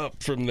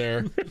up from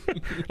there.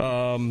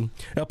 El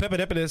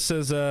Pepe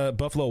says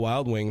Buffalo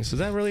Wild Wings. Is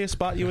that really a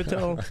spot you would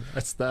tell?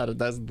 That's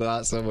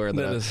not somewhere.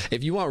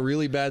 If you want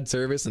really bad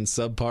service and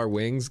subpar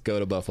wings, go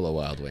to Buffalo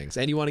Wild Wings.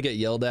 And you want to get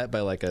yelled at by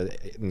like a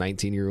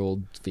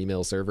 19-year-old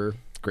female server,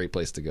 great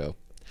place to go.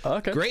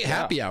 Okay. Great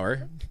happy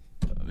hour.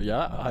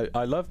 Yeah,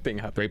 I love being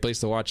happy. Great place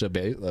to watch a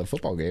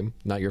football game.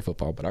 Not your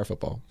football, but our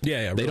football.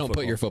 Yeah. They don't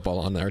put your football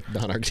on our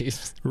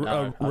teams.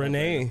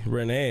 Renee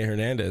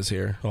Hernandez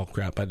here. Oh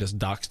crap! I just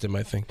doxed him.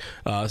 I think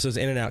says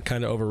In-N-Out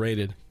kind of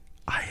overrated.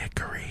 I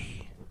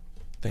agree.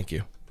 Thank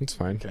you. It's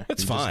fine. Okay.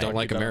 It's you fine. Just don't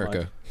like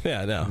America.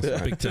 Yeah, no,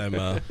 it's big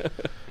time.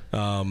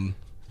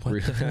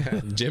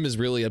 Jim is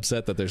really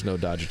upset that there's no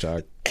Dodger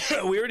talk.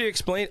 We already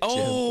explained.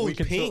 Oh,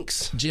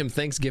 Pinks. Jim,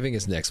 Thanksgiving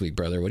is next week,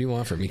 brother. What do you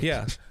want from me?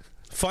 Yeah.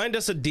 Find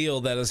us a deal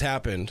that has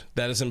happened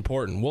that is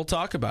important. We'll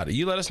talk about it.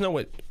 You let us know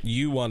what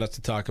you want us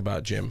to talk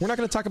about, Jim. We're not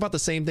going to talk about the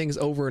same things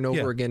over and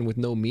over again with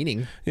no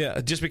meaning. Yeah,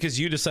 just because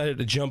you decided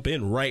to jump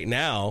in right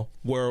now,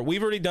 where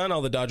we've already done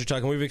all the Dodger talk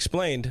and we've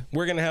explained,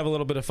 we're going to have a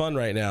little bit of fun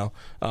right now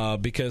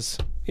because,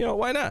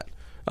 why not?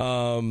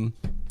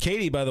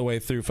 Katie, by the way,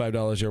 threw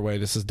 $5 your way.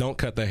 This is Don't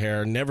Cut the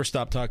Hair. Never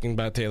stop talking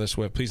about Taylor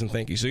Swift. Please and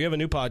thank you. So you have a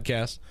new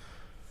podcast.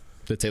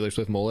 The Taylor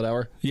Swift Mullet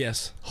Hour?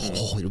 Yes.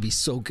 Oh, it'll be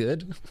so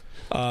good.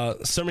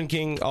 Sermon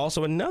King,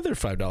 also another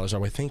 $5 our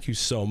way. Thank you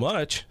so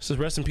much. Says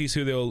rest in peace,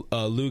 Julio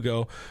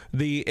Lugo.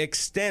 The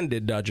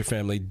extended Dodger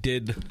family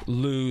did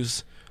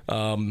lose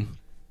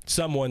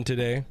someone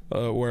today.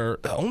 We're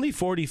only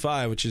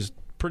 45, which is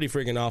pretty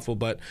freaking awful.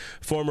 But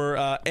former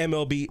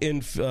MLB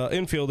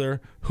infielder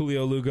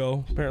Julio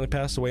Lugo apparently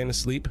passed away in his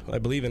sleep. I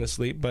believe in his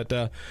sleep. But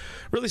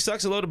really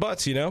sucks a load of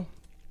butts,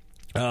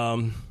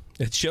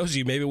 It shows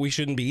you maybe we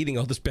shouldn't be eating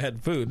all this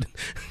bad food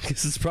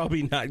because it's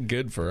probably not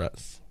good for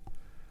us.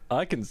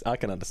 I can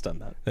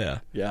understand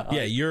that.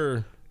 Yeah.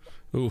 You're.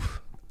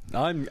 Oof.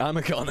 I'm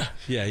a goner.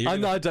 Yeah. I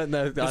don't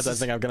know. I don't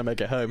think I'm going to make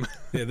it home.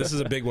 Yeah, this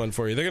is a big one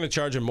for you. They're going to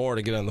charge him more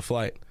to get on the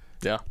flight.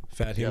 Yeah.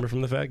 Fat humor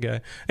from the fat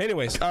guy.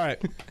 Anyways, all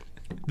right.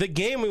 The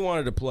game we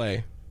wanted to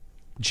play,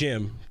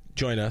 Jim,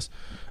 join us.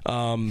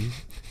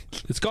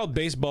 It's called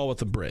Baseball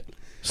with a Brit.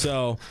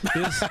 So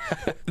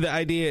the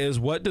idea is,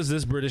 what does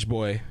this British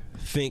boy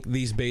think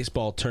these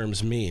baseball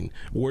terms mean?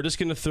 We're just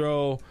going to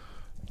throw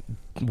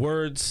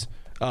words,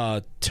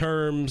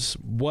 terms,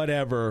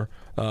 whatever,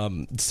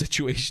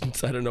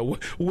 situations. I don't know.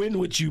 When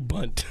would you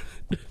bunt?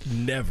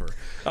 Never.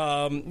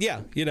 We're going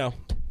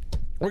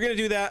to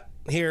do that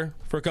here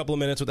for a couple of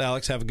minutes with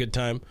Alex, have a good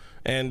time,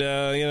 and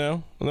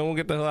and then we'll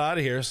get the hell out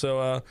of here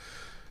so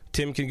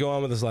Tim can go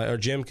on with his life, or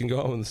Jim can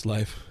go on with his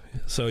life.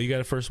 So you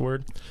got a first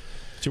word?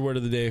 What's your word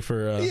of the day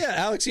for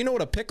Alex, you know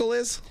what a pickle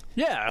is?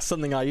 Yeah,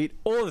 something I eat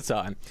all the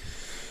time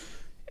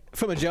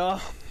from a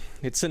jar.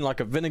 It's in like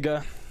a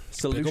vinegar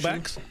solution.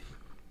 Picklebacks?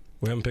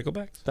 We having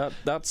picklebacks?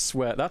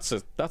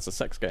 That's a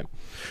sex game.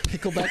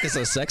 Pickleback is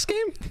a sex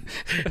game?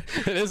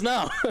 It is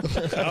now.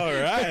 All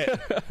right.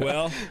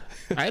 Well,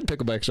 I had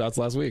pickleback shots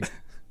last week.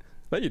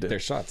 But you did. They're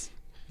shots.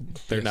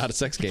 They're not a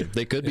sex game.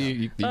 They could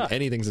be.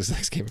 Anything's a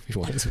sex game if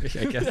you want it to be,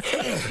 I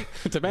guess.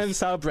 It depends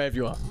how brave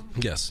you are.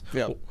 Yes.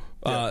 Yeah.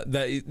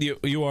 That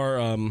you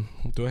are.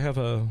 Do I have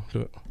a?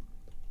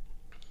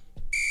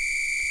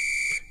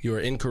 You are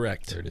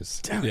incorrect. There it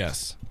is.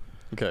 Yes.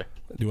 Okay.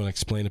 Do you want to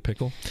explain a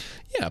pickle?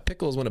 Yeah,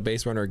 pickle is when a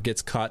base runner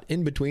gets caught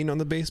in between on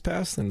the base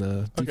pass, and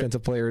the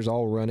defensive players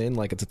all run in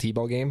like it's a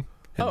t-ball game.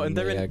 And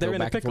they're in go a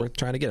back and pickle. forth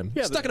trying to get him.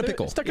 Yeah, Stuck in a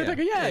pickle. Stuck in a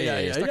pickle.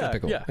 Yeah. Stuck in a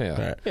pickle. Yeah. Yeah. All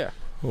right. Yeah.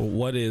 Well,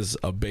 what is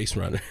a base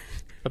runner?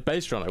 A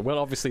bass drummer. Well,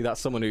 obviously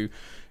that's someone who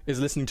is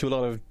listening to a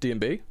lot of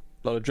D&B,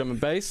 a lot of drum and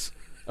bass,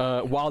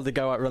 while they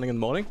go out running in the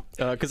morning,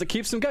 because it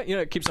keeps them going. You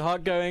know, it keeps the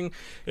heart going,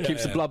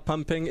 keeps the blood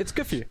pumping. It's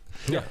good for you.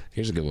 Yeah.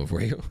 Here's a good one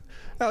for you,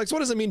 Alex. What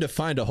does it mean to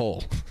find a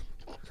hole?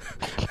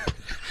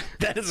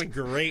 That is a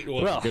great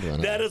one. Well, good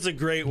one, that is a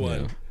great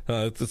one.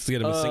 Let's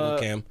get him a single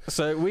cam.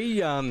 So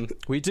we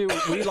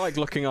like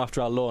looking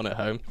after our lawn at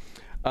home,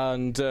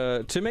 and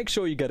to make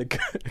sure you get a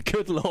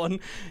good lawn,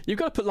 you've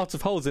got to put lots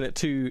of holes in it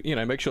to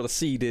make sure the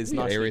seed is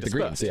nicely aerate the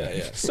dispersed. greens.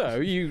 Yeah. So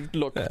you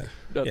look at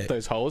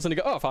those holes and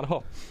you go, oh, I found a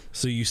hole.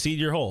 So you seed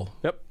your hole.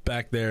 Yep.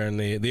 Back there in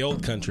the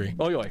old country.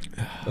 Oi oi.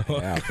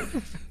 Yeah.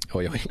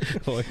 Oi, oi.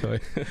 Oi, oi.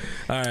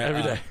 All right.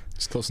 Every day.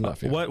 It's close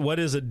enough. Yeah. What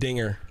is a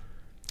dinger?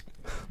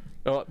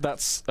 Oh,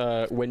 that's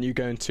when you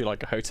go into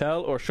like a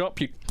hotel or a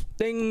shop, you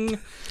ding,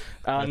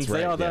 and That's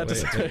they right, are there yeah,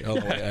 to wait, Oh,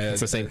 wait, It's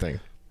the same thing.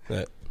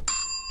 There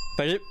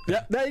you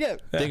go.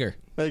 Dinger.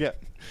 There you go.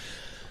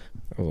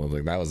 Well,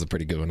 look, that was a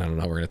pretty good one. I don't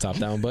know how we're going to top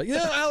down, but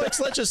Alex,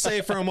 let's just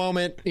say for a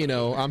moment,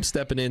 I'm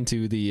stepping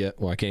into the.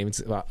 I can't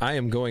even. I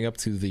am going up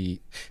to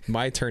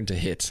my turn to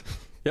hit.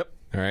 Yep.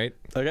 All right.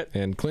 Okay.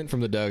 And Clint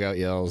from the dugout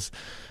yells,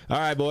 "All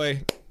right,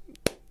 boy,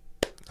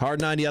 hard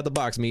 90 out the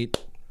box,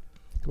 meat."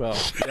 Well,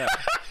 yeah.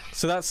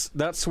 So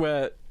that's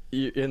where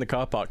you in the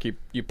car park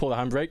you pull the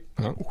handbrake,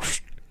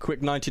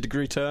 quick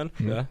 90-degree turn.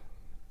 Yeah.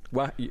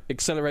 You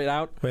accelerate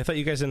out. Wait, I thought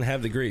you guys didn't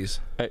have degrees.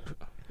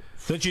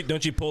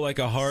 Don't you pull like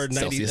a hard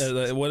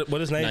 90?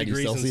 What is 90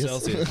 degrees Celsius. in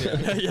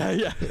Celsius?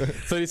 Yeah.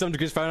 30-some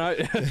degrees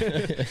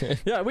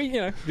Fahrenheit. Yeah, we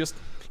just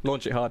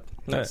launch it hard.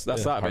 That's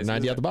that. Hard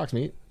 90 out the box,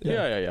 meat.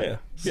 Yeah.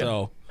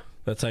 So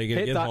that's how you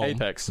Hit get that home.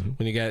 Apex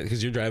When you got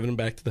because you're driving them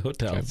back to the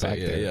hotel. Drive back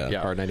there. Yeah.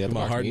 Hard 90 out the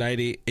box. Hard meat.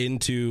 90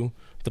 into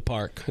the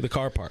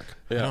car park.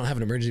 I don't have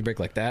an emergency brake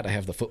like that. I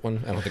have the foot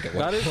one. I don't think it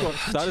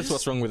works. That is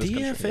what's wrong with this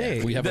country.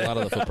 DFA. We have a lot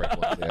of the foot brake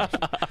ones. Yeah.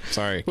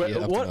 Sorry. Wait,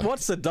 Yeah,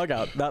 what's the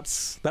dugout?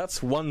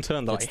 That's one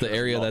turn. That's the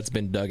area that's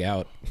been dug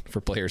out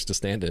for players to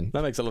stand in.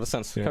 That makes a lot of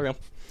sense. Carry on.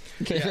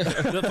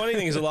 The funny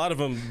thing is, a lot of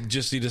them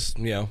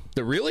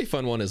The really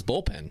fun one is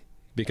bullpen.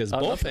 Because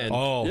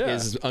bullpen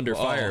is under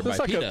fire by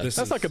PETA.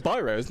 That's like a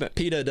biro, isn't it?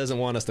 PETA doesn't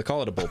want us to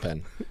call it a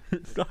bullpen.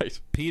 Right.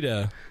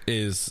 PETA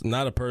is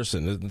not a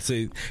person.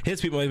 See,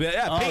 his people might be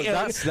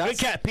that's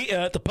PETA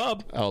at the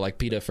pub. Oh, like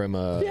PETA from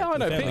I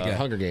know PETA.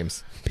 Hunger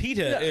Games.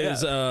 PETA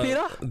is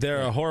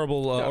they're a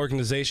horrible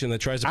organization that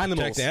tries to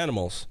protect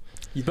animals.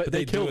 But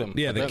they kill them.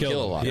 Yeah, they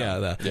kill a lot.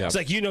 them. Yeah. It's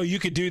like you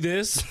could do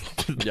this.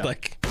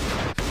 Like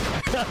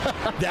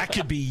that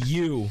could be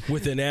you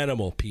with an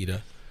animal,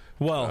 PETA.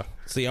 Well,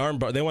 it's the arm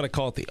barn. They want to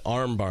call it the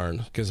arm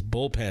barn because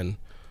bullpen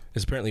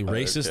is apparently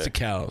racist to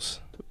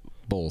cows.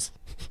 Bulls.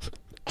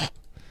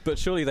 But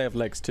surely they have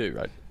legs too,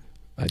 right?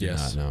 I do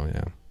not know,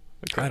 yeah.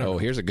 I don't know.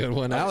 Here's a good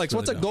one. Alex,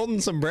 what's a golden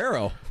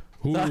sombrero?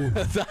 Ooh,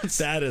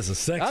 that is a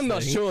sex I'm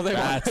not thing. sure they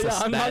want.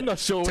 I'm not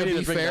sure.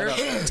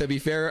 To be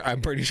fair,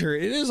 I'm pretty sure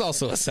it is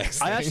also a sex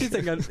thing. I actually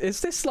think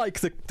is this like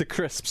the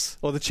crisps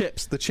or the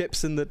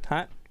chips in the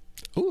hat?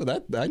 Ooh,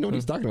 I know what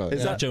he's talking about.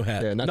 Is that Nacho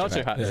hat? Yeah,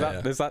 nacho hat.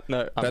 Is that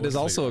no? That is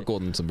also a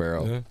golden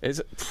sombrero. Yeah. Is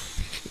it?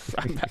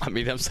 I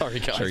mean, I'm sorry,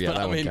 guys. Sure, yeah, but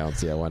that one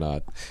counts. Yeah, why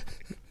not?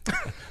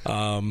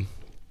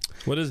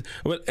 What is?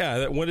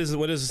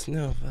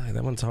 No,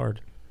 that one's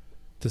hard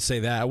to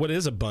say. That what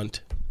is a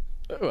bunt?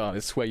 Well,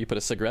 it's where you put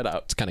a cigarette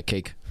out. It's kind of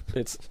cake.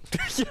 It's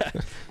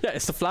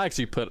it's the flags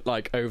you put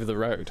like over the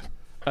road.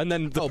 And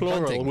then the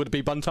plural bunting. would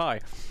be buntai.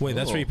 Wait,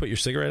 that's where you put your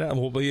cigarate out?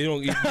 Well,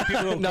 people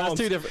don't No, call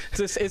it's them, two different.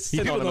 It's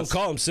people don't synonymous.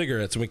 call them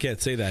cigarettes, and we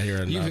can't say that here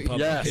in public.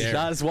 Yes, air.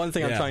 that is one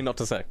thing I'm Yeah. trying not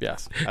to say.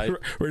 Yes.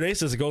 Renee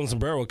says a golden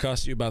sombrero will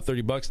cost you about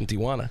 $30 in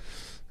Tijuana.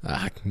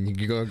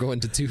 You're going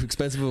to too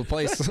expensive of a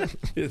place.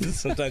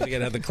 Sometimes you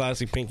gotta have the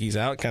classy pinkies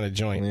out kind of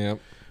joint. Yep.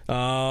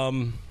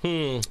 On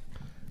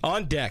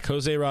deck.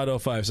 Jose Rado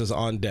 5 says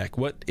on deck.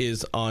 What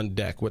is on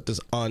deck? What does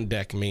on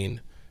deck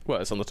mean? Well,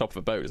 it's on the top of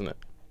a boat, isn't it?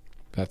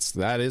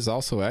 That is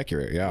also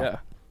accurate. Yeah.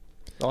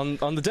 On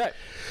the deck.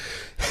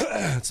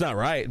 It's not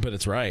right, but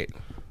it's right.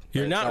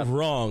 You're not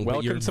wrong,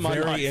 but you're to my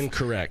life. very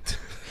incorrect.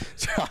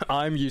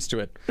 I'm used to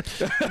it.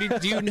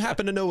 Do you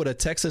happen to know what a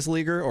Texas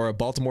leaguer or a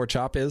Baltimore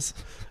chop is?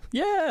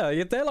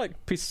 Yeah, they're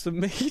like pieces of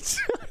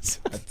meat.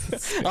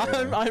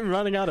 I'm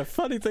running out of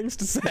funny things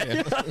to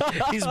say.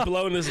 He's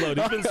blown his load.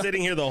 He's been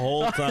sitting here the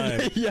whole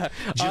time.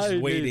 Just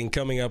waiting,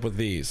 coming up with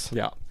these.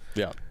 Yeah.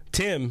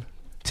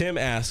 Tim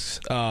asks,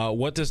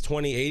 what does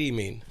 2080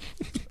 mean?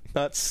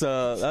 That's in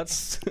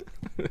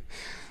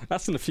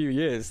a few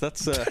years.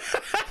 That's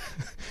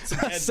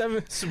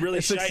really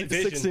shite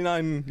vision.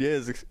 69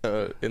 years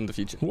in the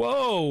future.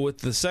 Whoa, with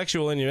the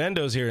sexual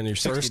innuendos here, and you're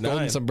 69. First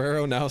golden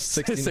sombrero, now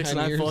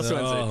 69 years.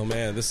 Oh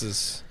man, this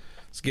is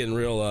It's getting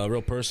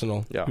real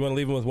personal. Yeah. You want to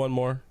leave him with one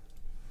more?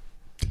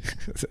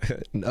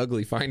 An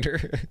ugly finder.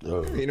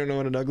 You don't know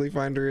what an ugly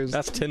finder is?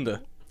 That's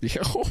Tinder.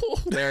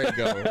 There you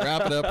go.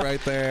 Wrap it up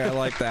right there. I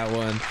like that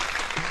one.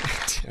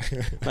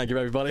 Thank you,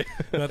 everybody.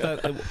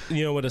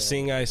 You know what a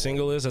seeing eye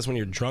single is? That's when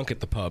you're drunk at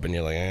the pub and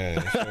you're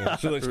like,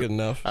 she looks good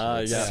enough.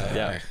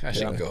 Yeah. I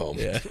should go home.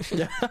 Yeah.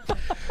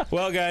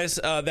 Well, guys,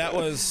 that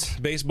was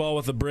Baseball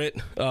with the Brit.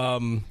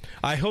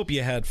 I hope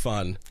you had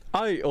fun.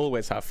 I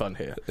always have fun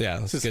here. Yeah,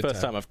 This is the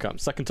first time I've come.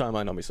 Second time,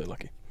 I know me so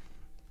lucky.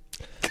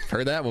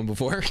 Heard that one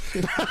before.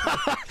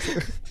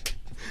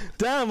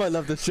 Damn, I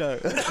love the show.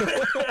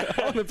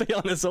 I want to be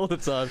on this all the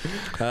time.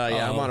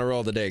 I'm on a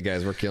roll today,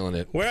 guys. We're killing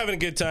it. We're having a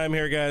good time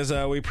here, guys.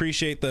 We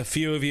appreciate the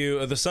few of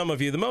you, the some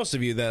of you, the most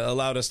of you that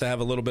allowed us to have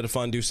a little bit of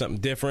fun, do something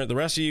different. The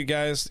rest of you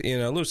guys,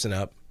 loosen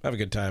up. Have a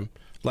good time.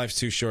 Life's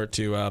too short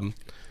to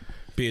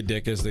be a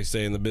dick, as they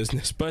say in the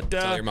business. But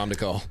tell your mom to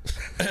call.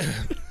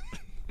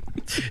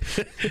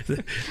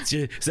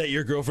 Is that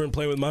your girlfriend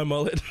playing with my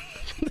mullet?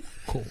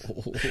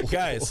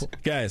 Guys,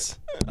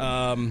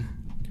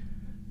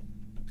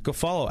 go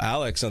follow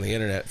Alex on the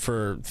internet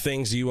for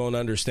things you won't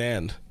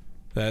understand.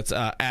 That's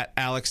at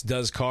Alex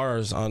Does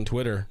Cars on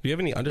Twitter. Do you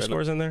have any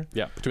underscores in there?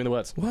 Yeah, between the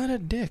words. What a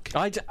dick.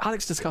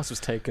 Alex Discuss was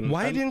taken.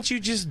 Why didn't you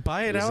just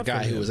buy it out? The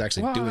guy who was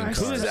actually doing cars.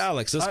 Who is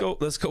Alex?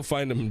 Let's go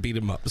find him and beat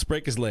him up. Let's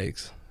break his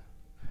legs.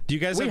 Do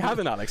you guys have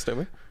an Alex, don't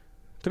we?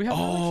 Do we have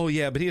an Alex? Oh,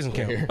 yeah, but he doesn't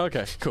count.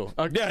 Okay, cool.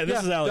 Yeah,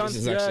 this is Alex.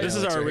 This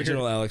is our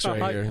original Alex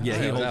right hi. here. Yeah,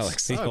 he holds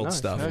Alex. He holds Nice.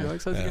 stuff. Yeah,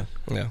 Alex, how's it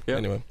Yeah.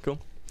 Anyway. Cool.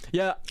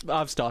 Yeah,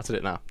 I've started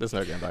it now. There's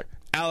no going back.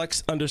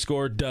 Alex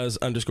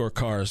 _does_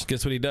 cars.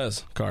 Guess what he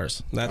does?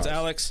 Cars. That's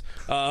Alex.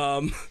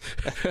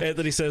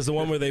 Anthony says the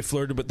one where they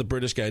flirted with the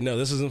British guy. No,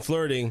 this isn't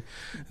flirting.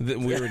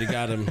 We already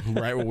got him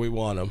right where we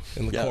want him,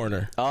 in the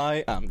corner.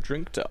 I am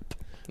drinked up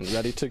and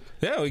ready to.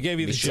 Yeah, we gave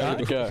you the shot.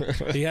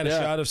 He had a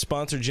shot of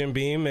sponsored Jim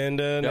Beam, and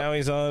now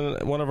he's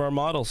on one of our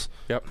models.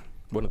 Yep.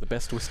 One of the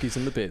best whiskeys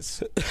in the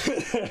biz.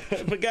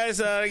 But guys,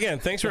 again,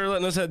 thanks for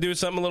letting us do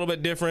something a little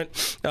bit different.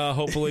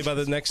 Hopefully by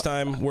the next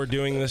time we're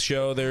doing this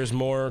show, there's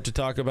more to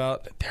talk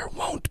about. There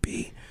won't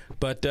be.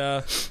 But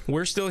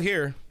we're still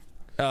here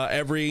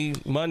every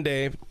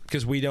Monday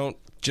because we don't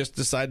just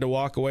decide to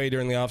walk away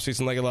during the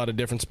offseason like a lot of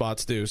different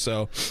spots do.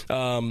 So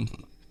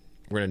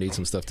we're going to need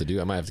some stuff to do.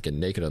 I might have to get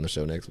naked on the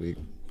show next week.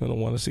 I don't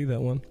want to see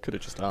that one. Could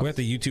have just asked. We have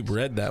to YouTube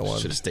Red that one.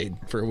 Should have stayed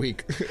for a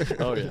week.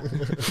 Oh, yeah.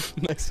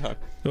 Next time.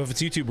 So if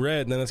it's YouTube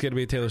Red, then it's got to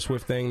be a Taylor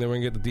Swift thing. Then we're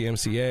going to get the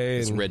DMCA.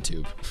 It's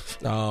RedTube.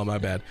 Oh, my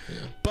bad. Yeah.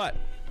 But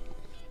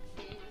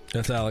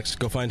that's Alex.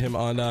 Go find him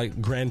on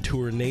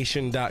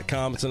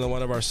grandtournation.com. It's on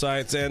one of our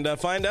sites. And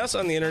find us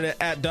on the internet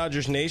at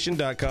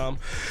dodgersnation.com.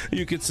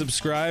 You could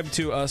subscribe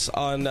to us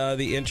on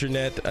the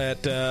internet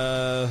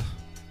at...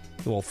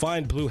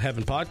 find Blue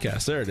Heaven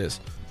Podcast. There it is.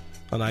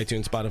 On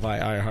iTunes,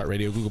 Spotify,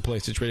 iHeartRadio, Google Play,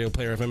 Stitch Radio,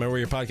 Player FM, where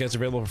your podcasts are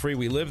available for free.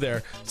 We live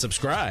there.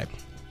 Subscribe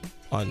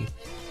on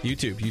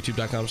YouTube,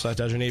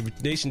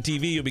 youtube.com/DodgerNation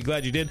TV. You'll be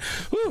glad you did.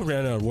 Woo,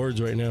 ran out of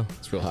words right now.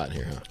 It's real hot in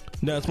here, huh?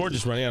 No, it's more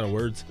just running out of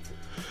words.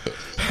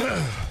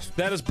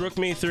 That is Brook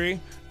Me 3.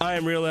 I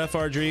am Real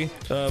FRG.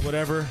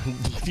 Whatever.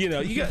 You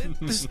got.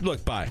 Just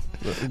look, bye.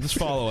 Just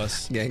follow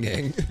us. Gang.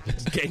 Gang.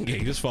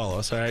 Just follow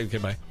us. All right. Okay,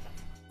 bye.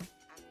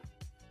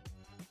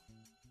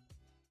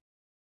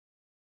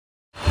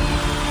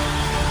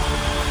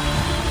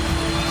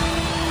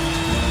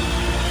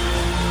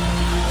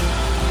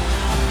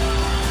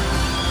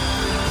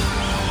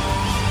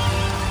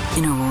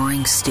 In a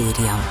roaring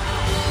stadium,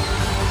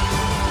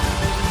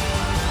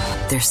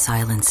 their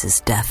silence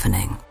is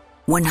deafening.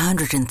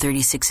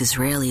 136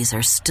 Israelis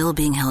are still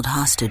being held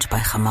hostage by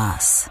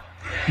Hamas.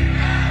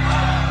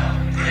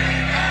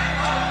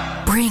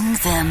 Bring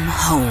them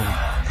home.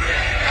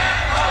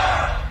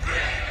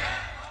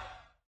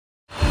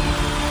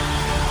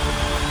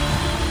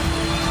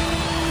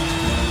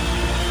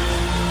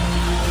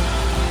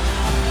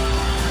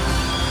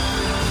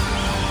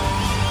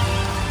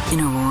 In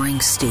a roaring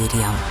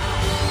stadium,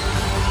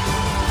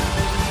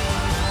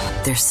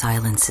 their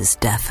silence is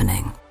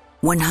deafening.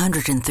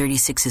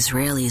 136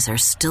 Israelis are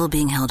still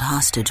being held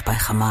hostage by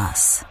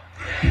Hamas.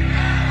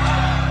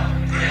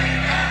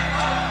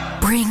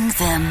 Bring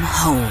them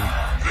home.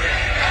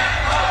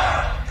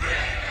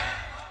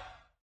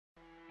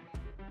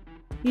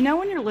 You know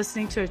when you're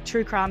listening to a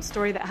true crime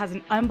story that has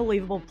an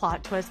unbelievable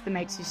plot twist that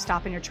makes you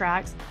stop in your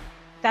tracks?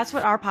 That's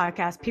what our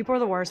podcast, People Are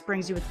the Worst,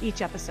 brings you with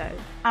each episode.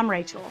 I'm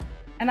Rachel.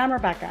 And I'm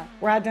Rebecca.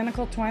 We're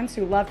identical twins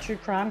who love true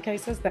crime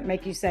cases that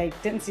make you say,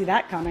 didn't see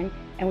that coming,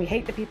 and we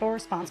hate the people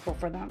responsible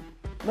for them.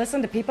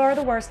 Listen to People Are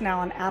the Worst now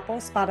on Apple,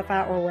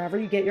 Spotify, or wherever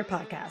you get your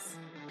podcasts.